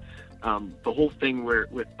dynamic. The whole thing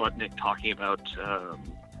with Budnick talking about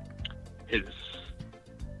his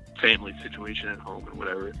family situation at home and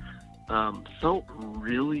whatever felt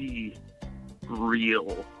really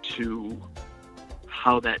real to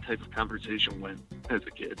how that type of conversation went as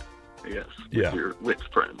a kid, I guess, with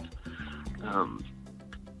friends.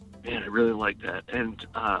 Man, I really like that. And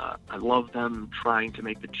I love them trying to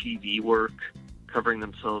make the TV work, covering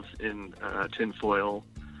themselves in tinfoil.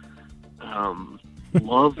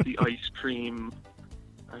 Love the ice cream,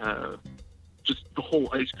 just the whole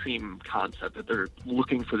ice cream concept, that they're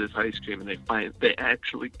looking for this ice cream and they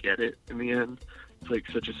actually get it in the end. It's like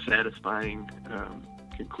such a satisfying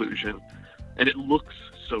conclusion. And it looks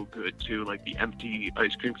so good too, like the empty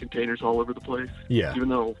ice cream containers all over the place. Yeah. Even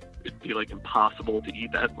though it'd be like impossible to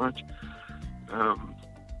eat that much.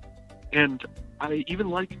 And I even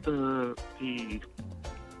like the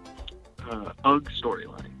Ugg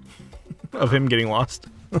storyline. Of him getting lost?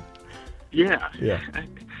 Yeah. Yeah.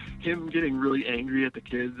 Him getting really angry at the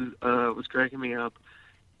kids was cracking me up.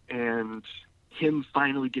 And him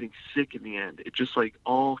finally getting sick in the end. It just like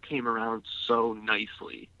all came around so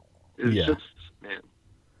nicely. It was just, man,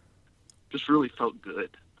 just really felt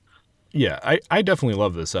good. Yeah, I definitely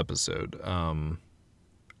love this episode. I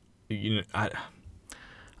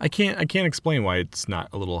can't explain why it's not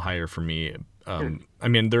a little higher for me. I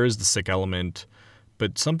mean, there is the sick element,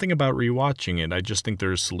 but something about rewatching it, I just think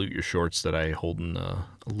there's Salute Your Shorts that I hold in a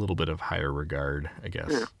little bit of higher regard, I guess.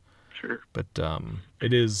 Yeah, sure. But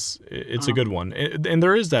it's a good one, and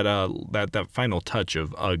there is that final touch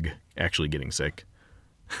of Ugg actually getting sick.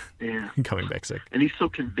 Yeah. Coming back sick. And he's so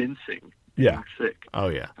convincing. Yeah. Sick. Oh,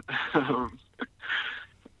 yeah.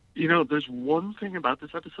 There's one thing about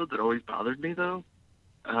this episode that always bothered me, though.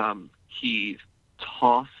 He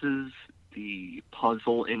tosses the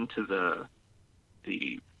puzzle into the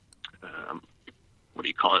what do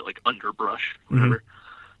you call it, like underbrush, whatever.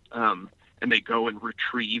 Mm-hmm. And they go and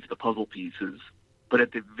retrieve the puzzle pieces. But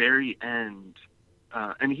at the very end,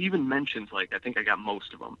 and he even mentions, like, I think I got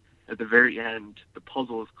most of them. At the very end, the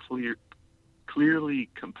puzzle is clearly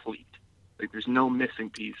complete. Like, there's no missing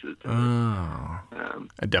pieces. Oh.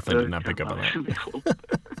 I definitely did not pick up on that.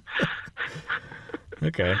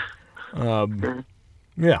 Okay.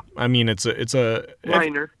 Yeah, I mean, it's a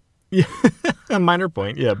minor. Yeah, a minor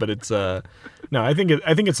point. Yeah, but it's no. I think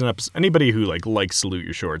it's an episode. Anybody who likes Salute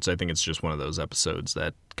Your Shorts, I think it's just one of those episodes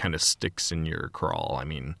that kind of sticks in your crawl. I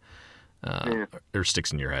mean, or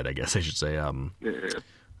sticks in your head, I guess I should say.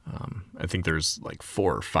 I think there's like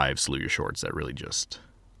 4 or 5 Saluya shorts that really just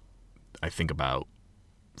I think about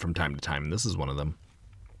from time to time, and this is one of them.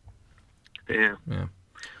 Yeah. Yeah.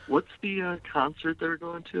 What's the concert they're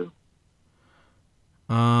going to?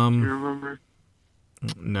 Do you remember?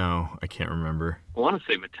 No, I can't remember. I want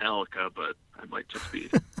to say Metallica, but I might just be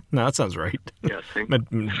No, that sounds right. guessing.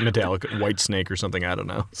 Metallica, White Snake or something. I don't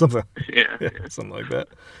know. Something. Yeah. Something like that.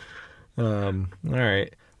 All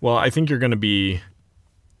right. Well, I think you're going to be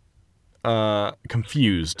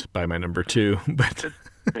confused by my number 2, but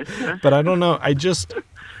I don't know. I just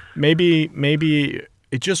maybe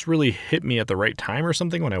it just really hit me at the right time or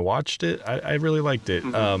something when I watched it. I really liked it.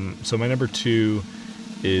 So my number 2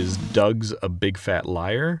 is Doug's A Big Fat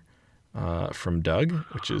Liar from Doug,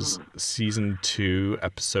 which is season 2,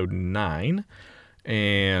 episode 9.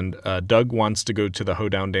 And Doug wants to go to the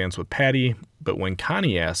hoedown dance with Patty, but when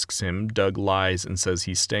Connie asks him, Doug lies and says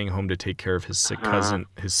he's staying home to take care of his sick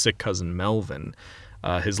cousin Melvin.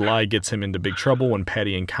 His lie gets him into big trouble when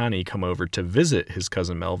Patty and Connie come over to visit his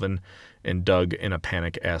cousin Melvin, and Doug, in a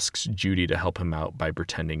panic, asks Judy to help him out by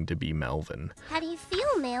pretending to be Melvin. How do you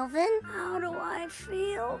feel, Melvin? How do I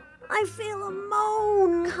feel? I feel a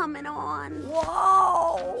moan coming on.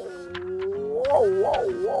 Whoa! Whoa,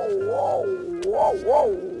 whoa, whoa, whoa, whoa,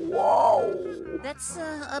 whoa, whoa. That's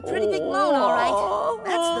a pretty big moan, all right.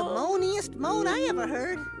 That's the moaniest moan I ever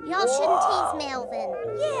heard. Y'all shouldn't tease Melvin.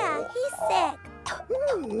 Yeah, he's sick.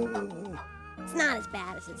 It's not as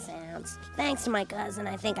bad as it sounds. Thanks to my cousin,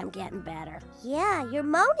 I think I'm getting better. Yeah, your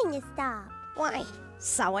moaning has stopped. Why,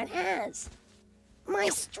 so it has. My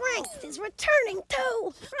strength is returning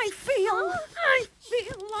too. I feel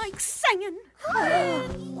like singing.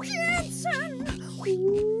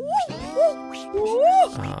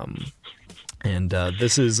 And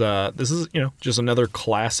this is just another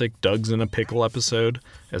classic Doug's in a Pickle episode,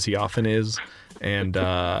 as he often is. And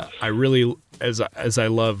I really, as I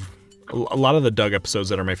love a lot of the Doug episodes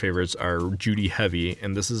that are my favorites are Judy heavy,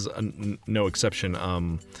 and this is no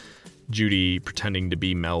exception. Judy pretending to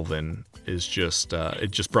be Melvin is just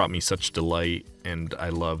it just brought me such delight, and I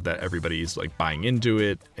love that everybody's like buying into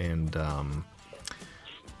it. And the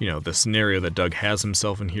scenario that Doug has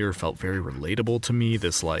himself in here felt very relatable to me.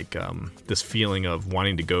 This this feeling of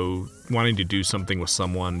wanting to do something with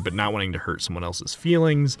someone, but not wanting to hurt someone else's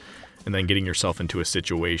feelings, and then getting yourself into a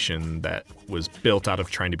situation that was built out of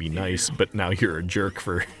trying to be nice, but now you're a jerk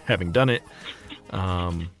for having done it.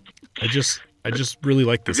 I just really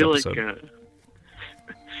like this episode. I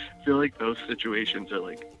feel like those situations are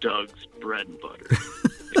like Doug's bread and butter.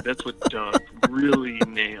 Like, that's what Doug really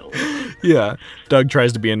nails. Yeah, Doug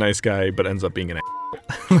tries to be a nice guy, but ends up being an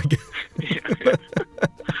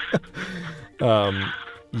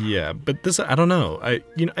yeah, but this, I don't know. I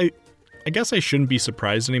guess I shouldn't be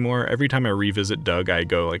surprised anymore. Every time I revisit Doug, I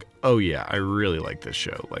go like, oh yeah, I really like this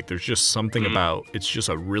show. Like there's just something about, it's just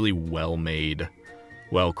a really well-made,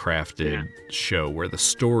 well-crafted show where the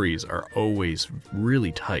stories are always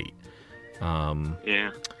really tight.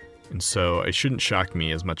 Yeah. And so it shouldn't shock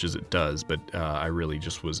me as much as it does, but I really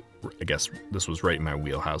just was, I guess this was right in my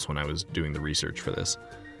wheelhouse when I was doing the research for this.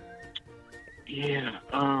 Yeah.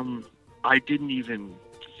 I didn't even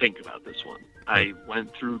think about this one. I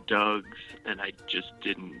went through Doug's and I just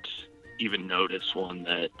didn't even notice one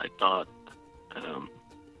that I thought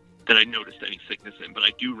that I noticed any sickness in, but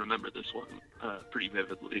I do remember this one pretty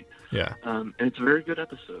vividly. Yeah. And it's a very good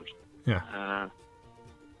episode. Yeah.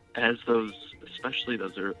 As those, especially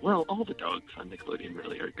those are, well, all the Dogs on Nickelodeon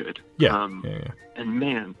really are good. Yeah. And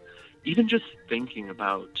man, even just thinking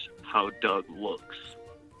about how Doug looks,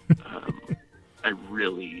 I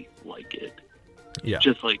really like it. Yeah.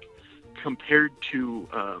 Just like compared to,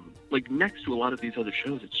 like next to a lot of these other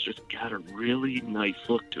shows, it's just got a really nice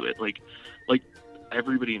look to it. Like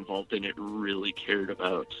everybody involved in it really cared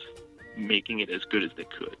about making it as good as they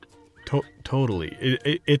could. Totally.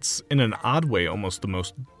 It's in an odd way almost the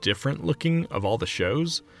most different looking of all the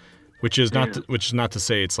shows, which is not to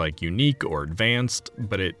say it's like unique or advanced,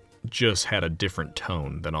 but it just had a different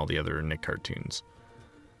tone than all the other Nick cartoons.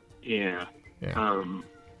 Yeah. And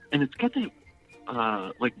it's got that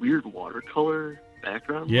like weird watercolor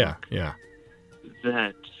background. Yeah, look yeah.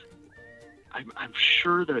 That I'm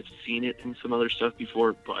sure that I've seen it in some other stuff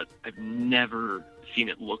before, but I've never seen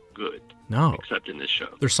it look good. No. Except in this show.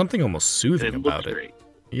 There's something almost soothing about it. Great.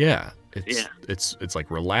 Yeah. It's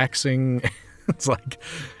like relaxing. It's like,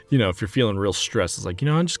 if you're feeling real stressed, it's like,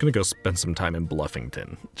 I'm just going to go spend some time in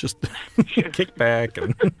Bluffington. Just kick back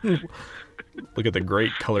and look at the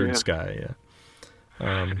great colored sky.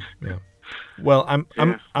 Yeah. Yeah. Well,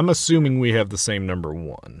 I'm assuming we have the same number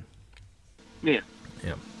 1. Yeah.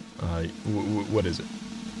 Yeah. What is it?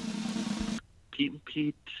 Pete and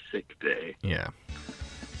Pete Sick Day. Yeah.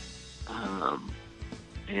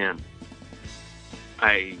 And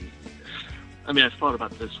I mean, I've thought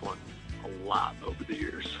about this one a lot over the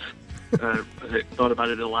years. I thought about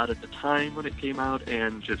it a lot at the time when it came out,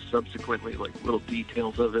 and just subsequently, like, little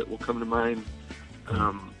details of it will come to mind.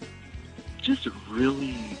 Just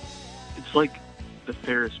really, it's like the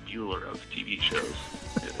Ferris Bueller of TV shows.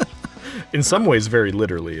 In some ways, very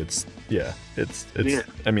literally, it's. Yeah.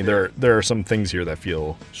 I mean, there are some things here that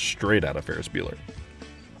feel straight out of Ferris Bueller.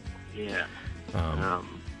 Yeah.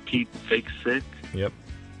 Pete fakes sick. Yep.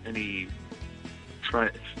 And he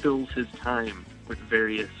fills his time with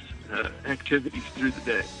various activities through the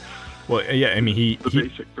day. Well, yeah, I mean, he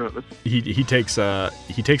basic premise. He takes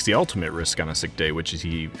the ultimate risk on a sick day, which is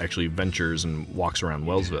he actually ventures and walks around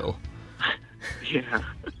Wellsville. Yeah.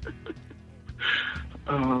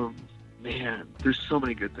 Man, there's so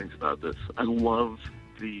many good things about this. I love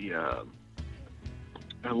the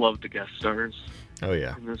guest stars. Oh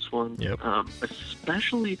yeah. In this one. Yep.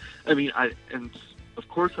 Especially, I mean, of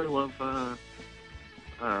course I love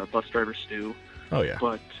Bus Driver Stu. Oh yeah.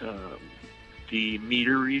 But the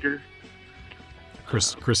meter reader.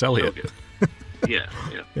 Chris Elliott. So good.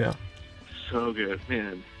 Yeah. So good,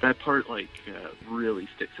 man. That part really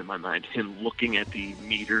sticks in my mind. Him looking at the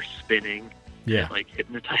meter spinning. Yeah. And,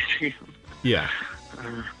 hypnotizing him. Yeah.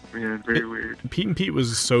 Man, very weird. Pete and Pete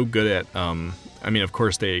was so good at. I mean, of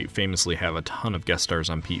course, they famously have a ton of guest stars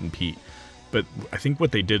on Pete and Pete, but I think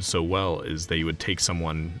what they did so well is they would take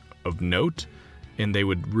someone of note, and they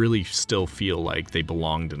would really still feel like they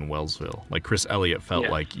belonged in Wellsville. Like Chris Elliott felt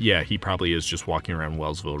like, he probably is just walking around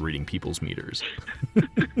Wellsville reading people's meters.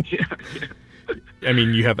 Yeah. I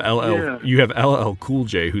mean, you have LL Cool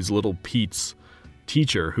J, who's Little Pete's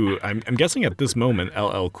teacher, who I'm guessing at this moment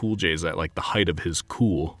LL Cool J is at the height of his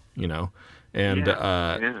cool, and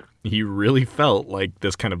he really felt like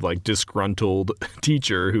this kind of disgruntled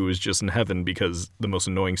teacher who was just in heaven because the most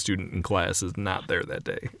annoying student in class is not there that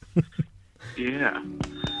day. Yeah.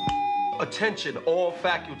 Attention, all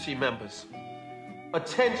faculty members.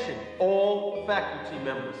 Attention, all faculty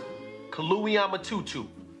members. Kalui Amatutu.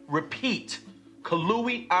 Repeat,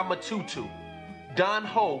 Kalui Amatutu. Don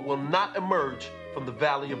Ho will not emerge from the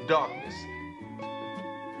Valley of Darkness.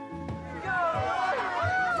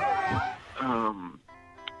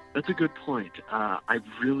 That's a good point. I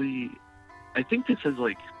think this is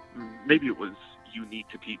maybe it was unique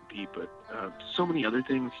to Pete and Pete, but so many other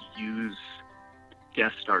things use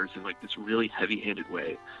guest stars in this really heavy-handed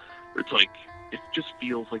way. Where it's it just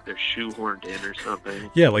feels like they're shoehorned in or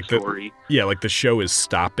something. Yeah, the show is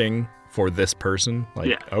stopping for this person.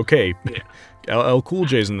 Okay, LL Cool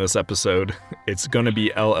J's in this episode. It's gonna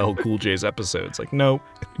be LL Cool J's episode. It's nope.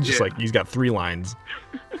 Just he's got 3 lines.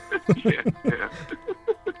 Yeah.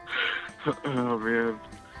 Oh man.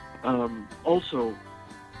 Also,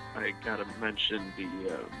 I gotta mention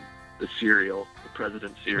the cereal, the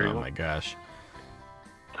President cereal. Oh my gosh.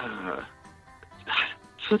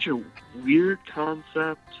 Such a weird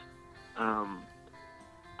concept.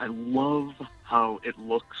 I love how it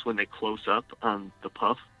looks when they close up on the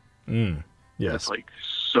puff. Yes. It's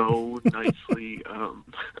so nicely,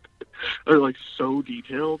 or so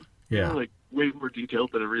detailed. Yeah. Way more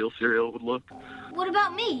detailed than a real cereal would look. What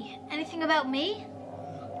about me? Anything about me?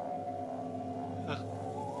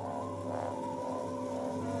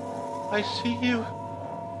 I see you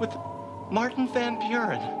with Martin Van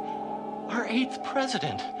Buren, our 8th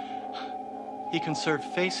president. He conserved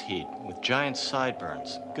face heat with giant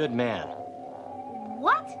sideburns. Good man.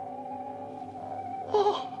 What?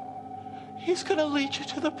 Oh, he's gonna lead you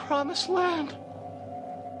to the promised land.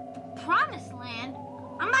 Promised land?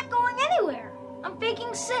 I'm not going anywhere. I'm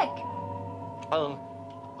faking sick.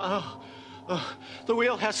 The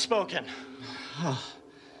wheel has spoken.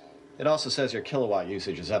 It also says your kilowatt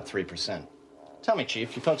usage is up 3%. Tell me,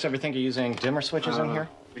 Chief, you folks ever think of using dimmer switches in here?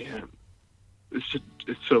 Man, it's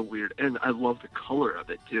so weird. And I love the color of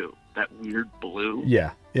it, too. That weird blue.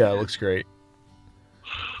 Yeah, it looks great.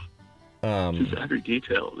 Just every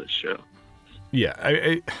detail of this show. Yeah,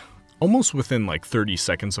 I almost within 30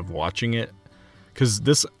 seconds of watching it,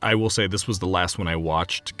 because I will say this was the last one I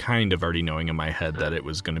watched, kind of already knowing in my head that it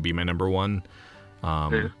was going to be my number one.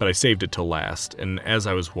 But I saved it till last, and as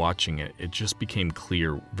I was watching it, it just became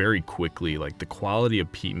clear very quickly, the quality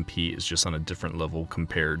of Pete and Pete is just on a different level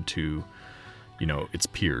compared to, its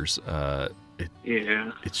peers.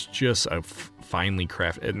 It's just a finely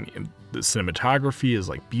crafted, and the cinematography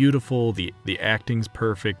is beautiful, the acting's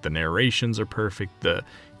perfect, the narrations are perfect,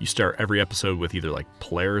 you start every episode with either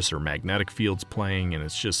Polaris or magnetic fields playing, and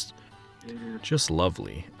it's just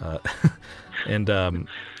lovely. And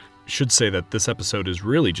should say that this episode is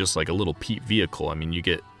really just like a Little Pete vehicle. I mean, you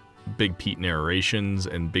get Big Pete narrations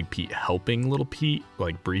and Big Pete helping Little Pete,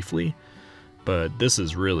 like, briefly. But this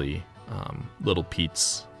is really Little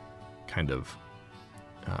Pete's kind of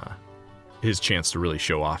his chance to really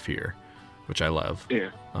show off here, which I love. Yeah.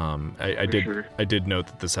 I did note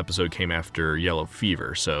that this episode came after Yellow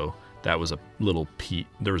Fever, so that was a Little Pete.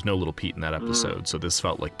 There was no Little Pete in that episode, so this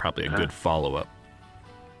felt like probably a good follow-up.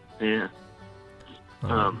 Yeah.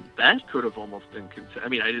 That could have almost been I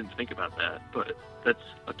mean, I didn't think about that, but that's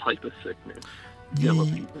a type of sickness. Yellow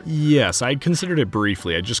fever. Yes, I considered it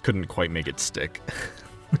briefly. I just couldn't quite make it stick.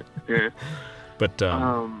 Yeah. But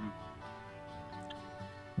go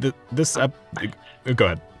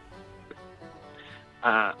ahead.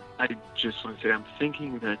 I just want to say, I'm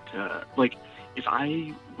thinking that, like, if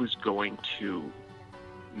I was going to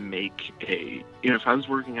make if I was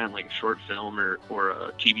working on, like, a short film or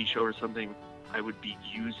a TV show or something, I would be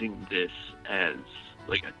using this as,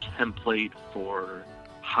 like, a template for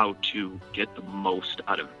how to get the most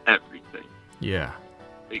out of everything. Yeah.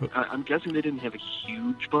 Like, I'm guessing they didn't have a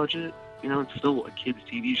huge budget. You know, it's still a kid's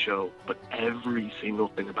TV show, but every single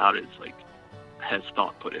thing about it is, like, has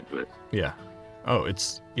thought put into it. Yeah. Oh,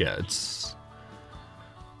 it's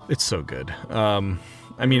so good. I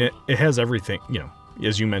mean, it has everything, you know,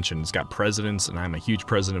 as you mentioned, it's got presidents, and I'm a huge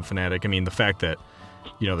president fanatic. I mean, the fact that,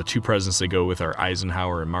 you know, the two presidents they go with are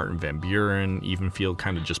Eisenhower and Martin Van Buren even feel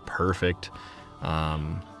kind of just perfect.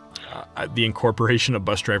 The incorporation of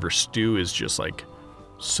bus driver Stu is just, like,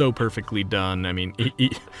 so perfectly done. I mean,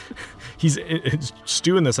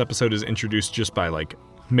 Stu in this episode is introduced just by, like,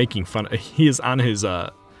 making fun. He is on his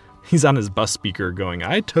bus speaker going,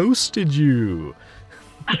 "I toasted you,"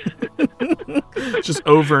 just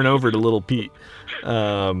over and over to Little Pete.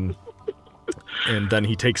 And then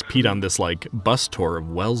he takes Pete on this, like, bus tour of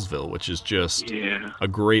Wellsville, which is just a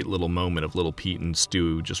great little moment of Little Pete and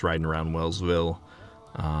Stu just riding around Wellsville.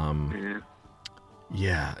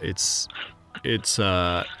 Yeah, it's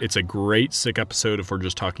a great sick episode if we're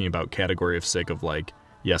just talking about category of sick of, like,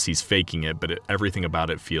 yes, he's faking it, but everything about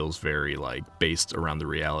it feels very, like, based around the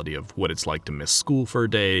reality of what it's like to miss school for a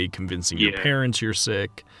day, convincing your parents you're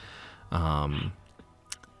sick.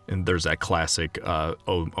 And there's that classic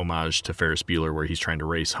homage to Ferris Bueller where he's trying to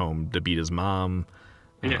race home to beat his mom.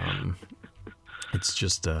 It's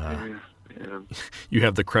just, you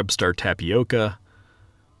have the Krebstar tapioca.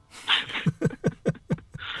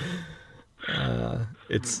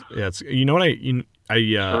 It's you know what I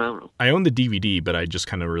own the DVD, but I just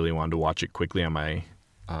kind of really wanted to watch it quickly on my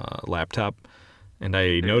laptop, and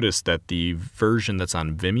I noticed that the version that's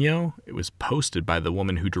on Vimeo, it was posted by the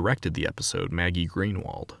woman who directed the episode, Maggie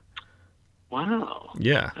Greenwald. Wow.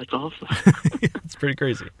 Yeah. That's awesome. It's pretty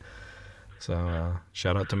crazy. So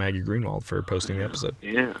shout out to Maggie Greenwald for posting the episode.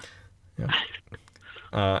 Yeah.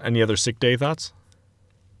 Any other sick day thoughts?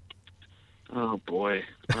 Oh boy.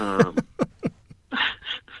 No.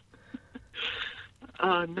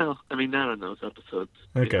 I mean, not on those episodes.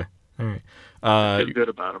 Okay. All right. Feel good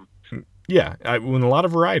about them. Yeah. With a lot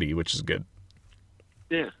of variety, which is good.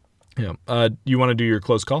 Yeah. Yeah. You want to do your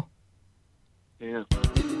close call? Yeah.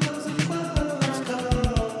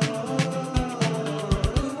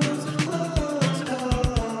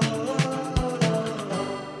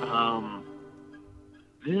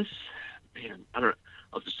 This, man, I don't know.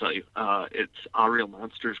 I'll just tell you. It's Ariel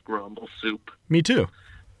Monster's Grumble Soup. Me too.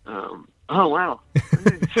 Oh, wow.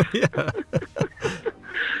 Yeah.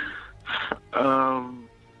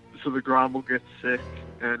 So the Grumble gets sick,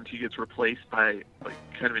 and he gets replaced by, like,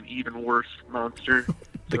 kind of an even worse monster.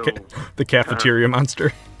 The cafeteria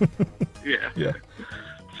monster. Yeah. Yeah.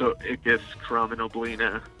 So I guess Crumb and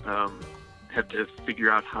Oblina have to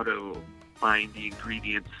figure out how to find the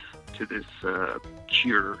ingredients to this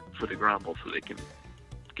cure for the Grumble so they can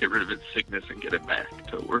get rid of its sickness and get it back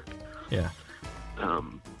to work. Yeah.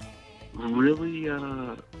 Really,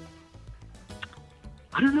 I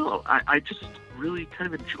don't know. I just really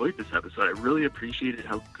kind of enjoyed this episode. I really appreciated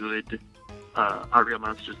how good Ariel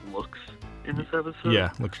Monsters looks in this episode.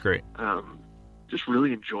 Yeah, looks great. Just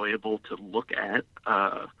really enjoyable to look at.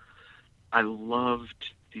 I loved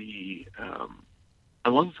the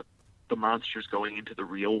monsters going into the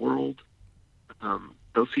real world.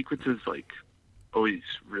 Those sequences, like, always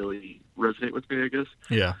really resonate with me, I guess.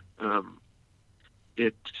 Yeah.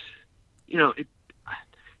 It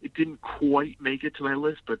didn't quite make it to my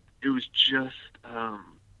list, but it was just,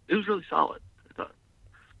 it was really solid, I thought.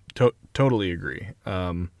 Totally agree.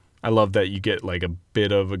 I love that you get, like, a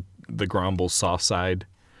bit of the Grumble soft side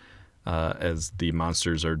as the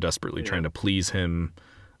monsters are desperately trying to please him.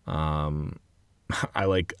 I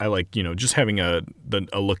like just having a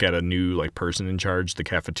look at a new like person in charge, the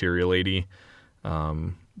cafeteria lady.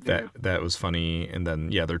 That was funny, and then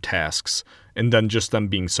their tasks, and then just them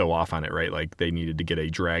being so off on it, right? Like they needed to get a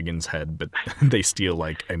dragon's head, but they steal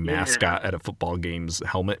like a mascot at a football game's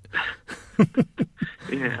helmet.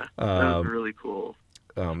 That was really cool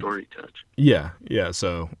story touch. Yeah.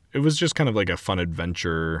 So it was just kind of like a fun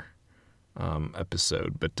adventure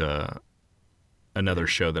episode, but another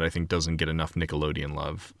show that I think doesn't get enough Nickelodeon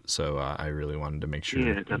love. So I really wanted to make sure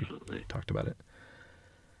definitely talked about it.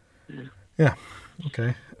 Yeah.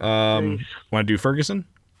 Okay. Want to do Ferguson?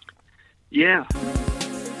 Yeah.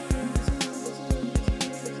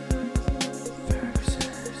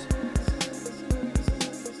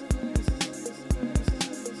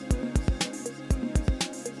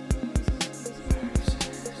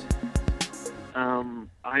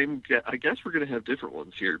 I guess we're going to have different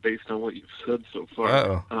ones here based on what you've said so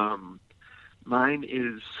far. Mine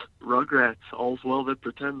is Rugrats, All's Well That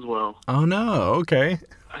Pretends Well. Oh, no. Okay.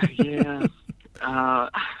 Yeah. I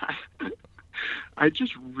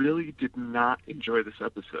just really did not enjoy this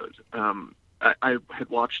episode. I had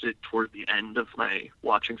watched it toward the end of my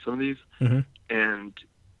watching some of these, and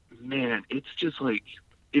man, it's just like,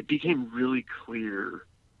 it became really clear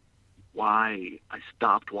why I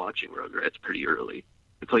stopped watching Rugrats pretty early.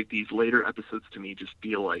 It's like these later episodes to me just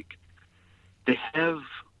feel like they have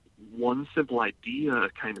one simple idea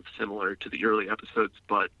kind of similar to the early episodes,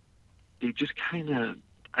 but they just kind of,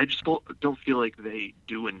 I just don't feel like they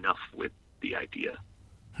do enough with the idea.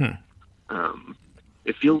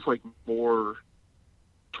 It feels like more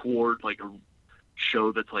toward like a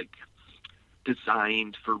show that's like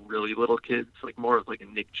designed for really little kids, like more of like a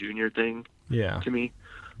Nick Jr. thing to me.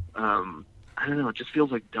 I don't know, it just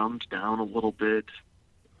feels like dumbed down a little bit.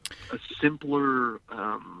 A simpler,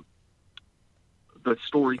 the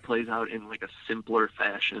story plays out in like a simpler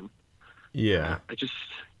fashion. Yeah. I just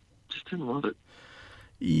didn't love it.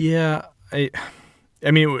 Yeah. I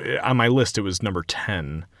mean, on my list, it was number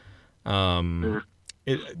 10. I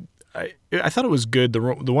thought it was good. The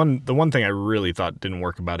one thing I really thought didn't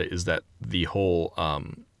work about it is that the whole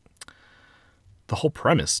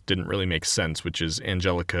premise didn't really make sense, which is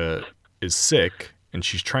Angelica is sick and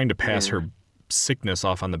she's trying to pass her sickness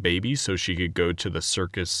off on the baby so she could go to the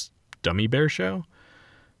circus dummy bear show.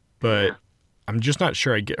 But I'm just not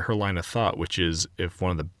sure I get her line of thought, which is if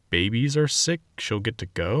one of the babies are sick, she'll get to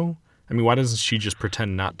go. I mean, why doesn't she just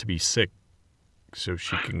pretend not to be sick so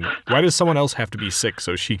she can... Why does someone else have to be sick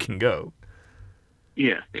so she can go?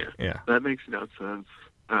 Yeah. That makes no sense.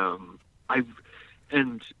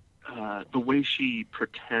 The way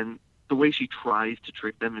she tries to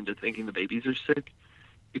trick them into thinking the babies are sick,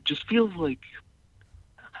 it just feels like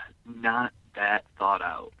not that thought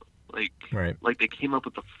out. Like they came up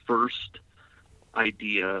with the first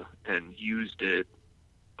idea and used it,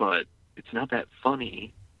 but it's not that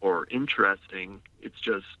funny or interesting. It's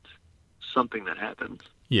just something that happens.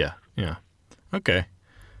 Yeah. Okay.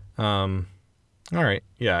 All right.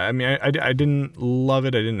 Yeah. I mean, I didn't love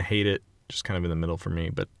it. I didn't hate it. Just kind of in the middle for me.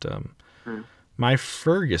 But my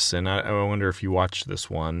Ferguson, I wonder if you watched this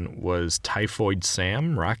one, was Typhoid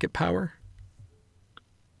Sam, Rocket Power?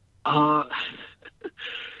 I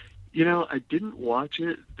didn't watch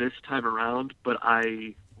it this time around, but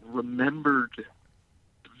I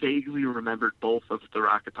vaguely remembered both of the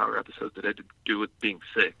Rocket Power episodes that had to do with being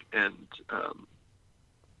sick, and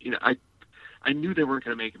I knew they weren't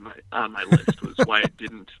going to make it on my list, was why I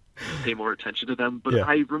didn't pay more attention to them, but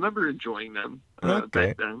I remember enjoying them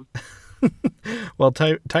back then. Well,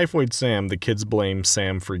 Typhoid Sam, the kids blame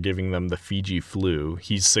Sam for giving them the Fiji flu.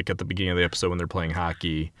 He's sick at the beginning of the episode when they're playing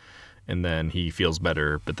hockey, and then he feels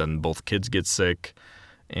better, but then both kids get sick.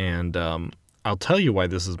 And I'll tell you why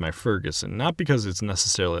this is my Ferguson. Not because it's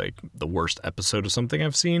necessarily like the worst episode of something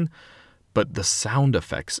I've seen, but the sound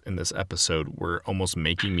effects in this episode were almost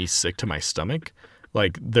making me sick to my stomach.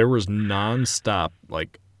 Like, there was nonstop,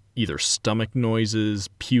 like, either stomach noises,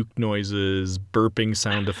 puke noises, burping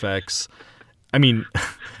sound effects. I mean,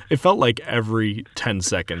 it felt like every 10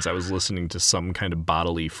 seconds I was listening to some kind of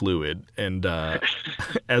bodily fluid. And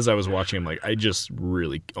as I was watching, I'm like, I just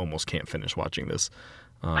really almost can't finish watching this.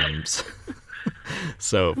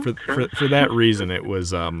 So for that reason, it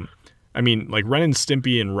was... I mean, like Ren and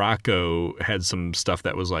Stimpy and Rocco had some stuff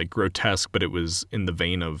that was like grotesque, but it was in the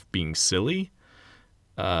vein of being silly.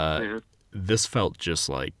 This felt just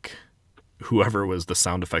like whoever was the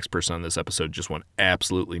sound effects person on this episode just went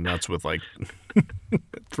absolutely nuts with like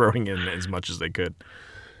throwing in as much as they could.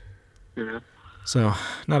 Yeah. So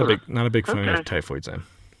not a big fan of Typhoid Sam.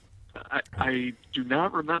 I do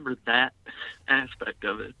not remember that aspect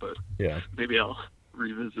of it, but Yeah. maybe I'll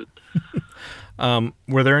revisit.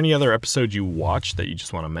 Were there any other episodes you watched that you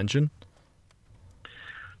just want to mention?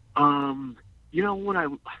 One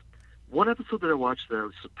episode that I watched that I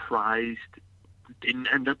was surprised didn't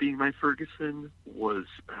end up being my Ferguson was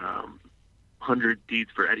 100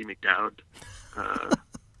 Deeds for Eddie McDowd.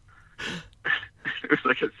 It was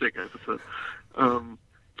like a sick episode.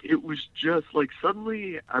 It was just like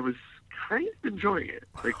suddenly I was kind of enjoying it.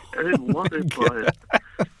 Like I didn't love it, but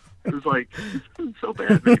it was like this isn't so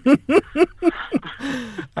bad. Maybe.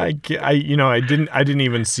 I didn't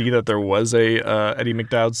even see that there was a Eddie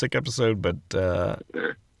McDowd sick episode, but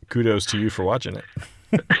kudos to you for watching it.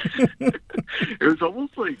 It was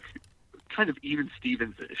almost like kind of even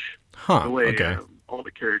Stevens-ish. Huh, The way okay. all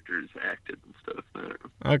the characters acted and stuff. I don't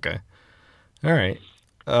know. Okay. All right.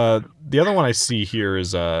 The other one I see here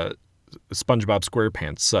is SpongeBob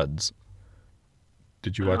SquarePants Suds.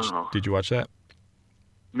 Did you watch that?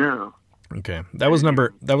 No. Okay. That was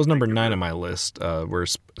number 9 on my list, where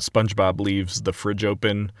SpongeBob leaves the fridge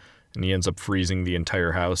open and he ends up freezing the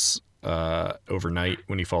entire house overnight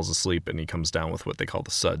when he falls asleep, and he comes down with what they call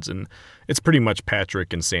the suds, and it's pretty much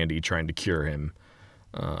Patrick and Sandy trying to cure him.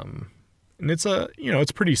 And it's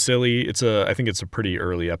it's pretty silly. I think it's a pretty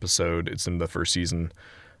early episode. It's in the first season.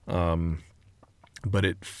 But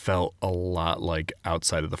it felt a lot like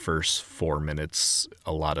outside of the first 4 minutes,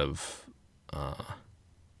 a lot of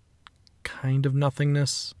kind of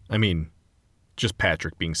nothingness. I mean, just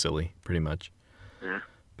Patrick being silly, pretty much. Yeah.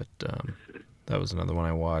 But that was another one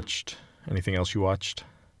I watched. Anything else you watched?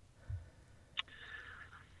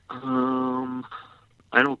 I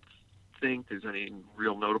don't think there's any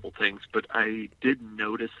real notable things, but I did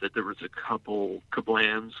notice that there was a couple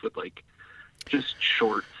kablams with like just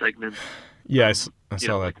short segments. Yeah, I saw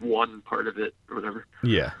that. Like one part of it or whatever.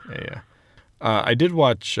 Yeah. I did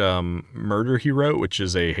watch Murder, He Wrote, which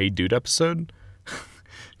is a Hey Dude episode.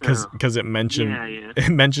 Because it mentioned it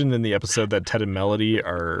mentioned in the episode that Ted and Melody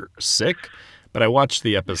are sick, but I watched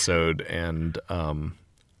the episode and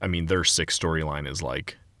their sick storyline is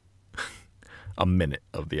like a minute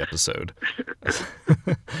of the episode.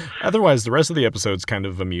 Otherwise, the rest of the episode's kind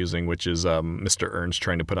of amusing, which is Mr. Ernst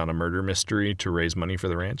trying to put on a murder mystery to raise money for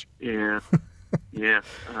the ranch. Yeah.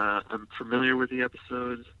 I'm familiar with the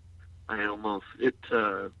episode. It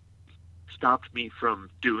stopped me from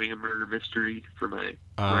doing a murder mystery for my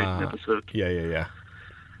writing episode. Yeah.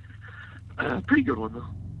 Pretty good one though.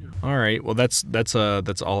 All right. Well, that's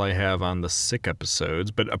all I have on the sick episodes,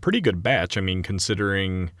 but a pretty good batch. I mean,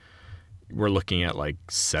 considering we're looking at like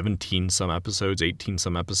 17 some episodes, 18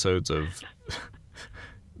 some episodes of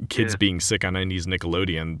kids being sick on 90s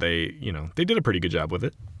Nickelodeon. They did a pretty good job with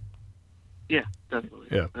it. Yeah, definitely.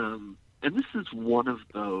 Yeah. And this is one of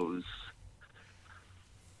those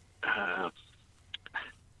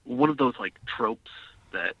like tropes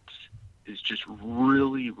that is just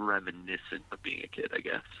really reminiscent of being a kid, I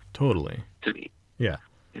guess. Totally. To me. Yeah.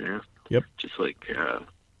 Yep. Just like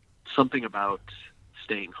something about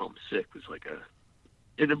staying homesick was like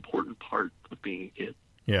an important part of being a kid.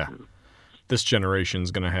 Yeah. This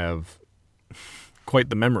generation's going to have quite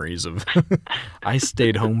the memories of I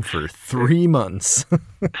stayed home for 3 months.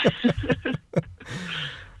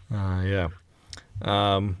 Yeah.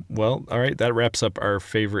 Well, all right. That wraps up our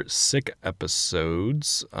favorite sick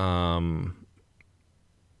episodes.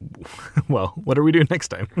 Well, what are we doing next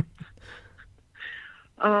time?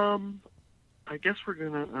 I guess we're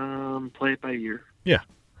gonna play it by ear. Yeah.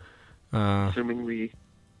 Assuming we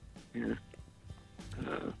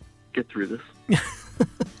get through this.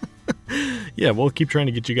 Yeah, we'll keep trying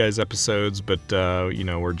to get you guys episodes, but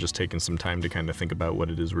we're just taking some time to kind of think about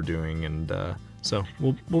what it is we're doing, and so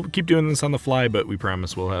we'll keep doing this on the fly, but we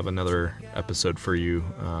promise we'll have another episode for you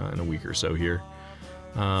in a week or so here.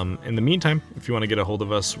 In the meantime, if you want to get a hold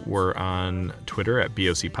of us, we're on Twitter at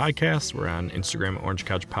BOC Podcast. We're on Instagram at Orange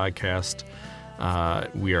Couch Podcast.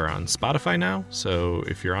 We are on Spotify now, so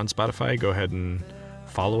if you're on Spotify, go ahead and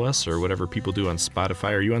follow us or whatever people do on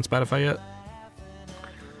Spotify. Are you on Spotify yet?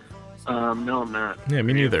 No, I'm not. Yeah,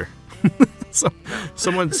 me neither. So,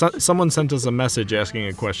 someone sent us a message asking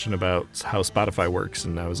a question about how Spotify works,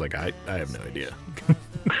 and I was like, I have no idea.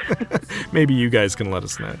 Maybe you guys can let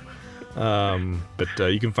us know. But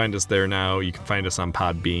you can find us there now. You can find us on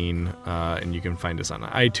Podbean, and you can find us on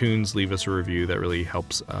iTunes. Leave us a review. That really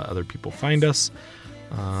helps other people find us.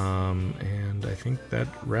 And I think that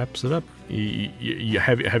wraps it up.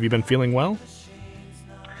 Have you been feeling well?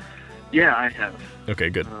 Yeah, I have. Okay,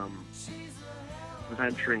 good.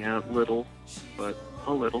 Venturing out little, but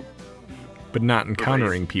a little. But not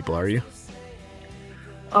encountering people, are you?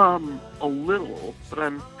 A little, but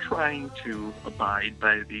I'm trying to abide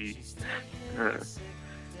by the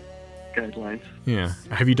guidelines. Yeah.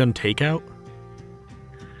 Have you done takeout?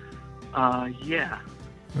 Yeah.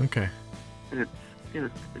 Okay.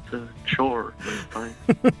 It's a chore, but it's fine.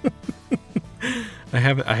 I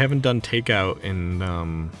haven't done takeout in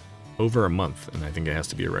over a month, and I think it has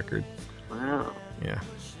to be a record. Wow. Yeah.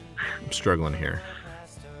 I'm struggling here.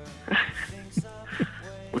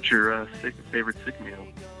 What's your favorite sick meal?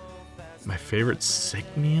 My favorite sick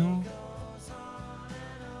meal?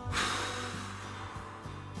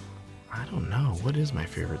 I don't know. What is my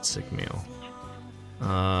favorite sick meal?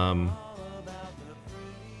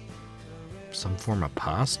 Some form of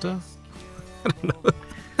pasta? I don't know.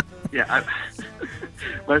 Yeah,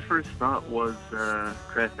 my first thought was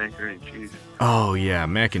Kraft macaroni and cheese. Oh, yeah,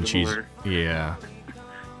 mac and Similar. cheese. Yeah.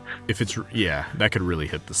 That could really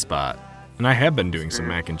hit the spot. And I have been doing some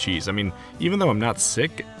mac and cheese. I mean, even though I'm not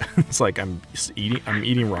sick, it's like I'm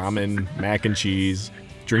eating ramen, mac and cheese,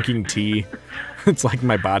 drinking tea. It's like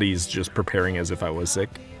my body's just preparing as if I was sick.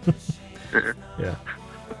 Yeah.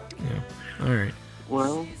 All right.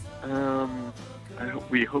 Well,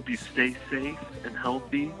 we hope you stay safe and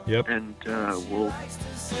healthy. Yep. And we'll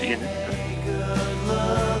see you next time. Good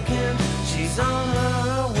looking, she's on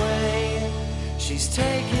her way. She's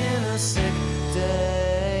taking a sick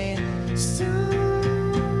day soon.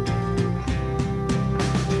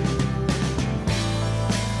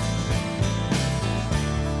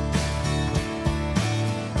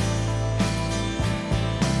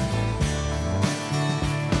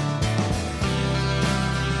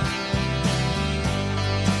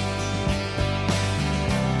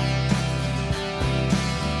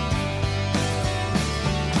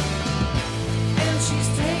 And she's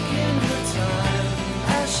taking her time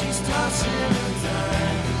as she's tossing her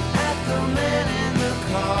dime at the man in the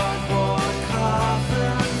cardboard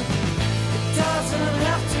coffin. It doesn't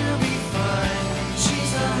have to be fine.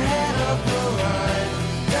 She's ahead of the line.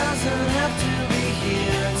 Doesn't have to be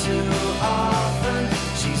here too often.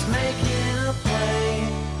 She's making a play.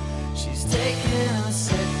 She's taking a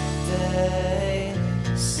sick day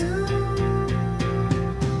soon.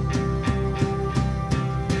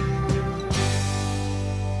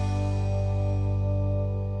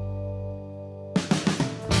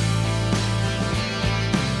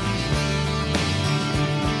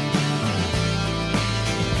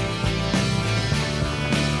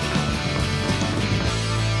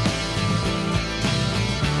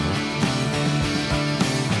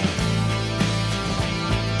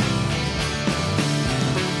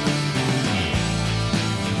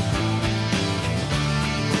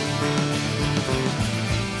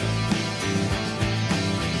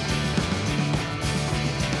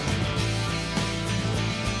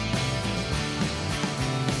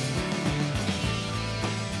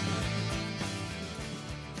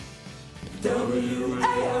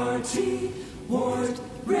 W-A-R-T, Ward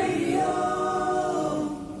Radio,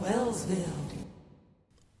 Wellsville.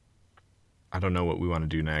 I don't know what we want to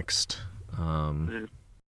do next.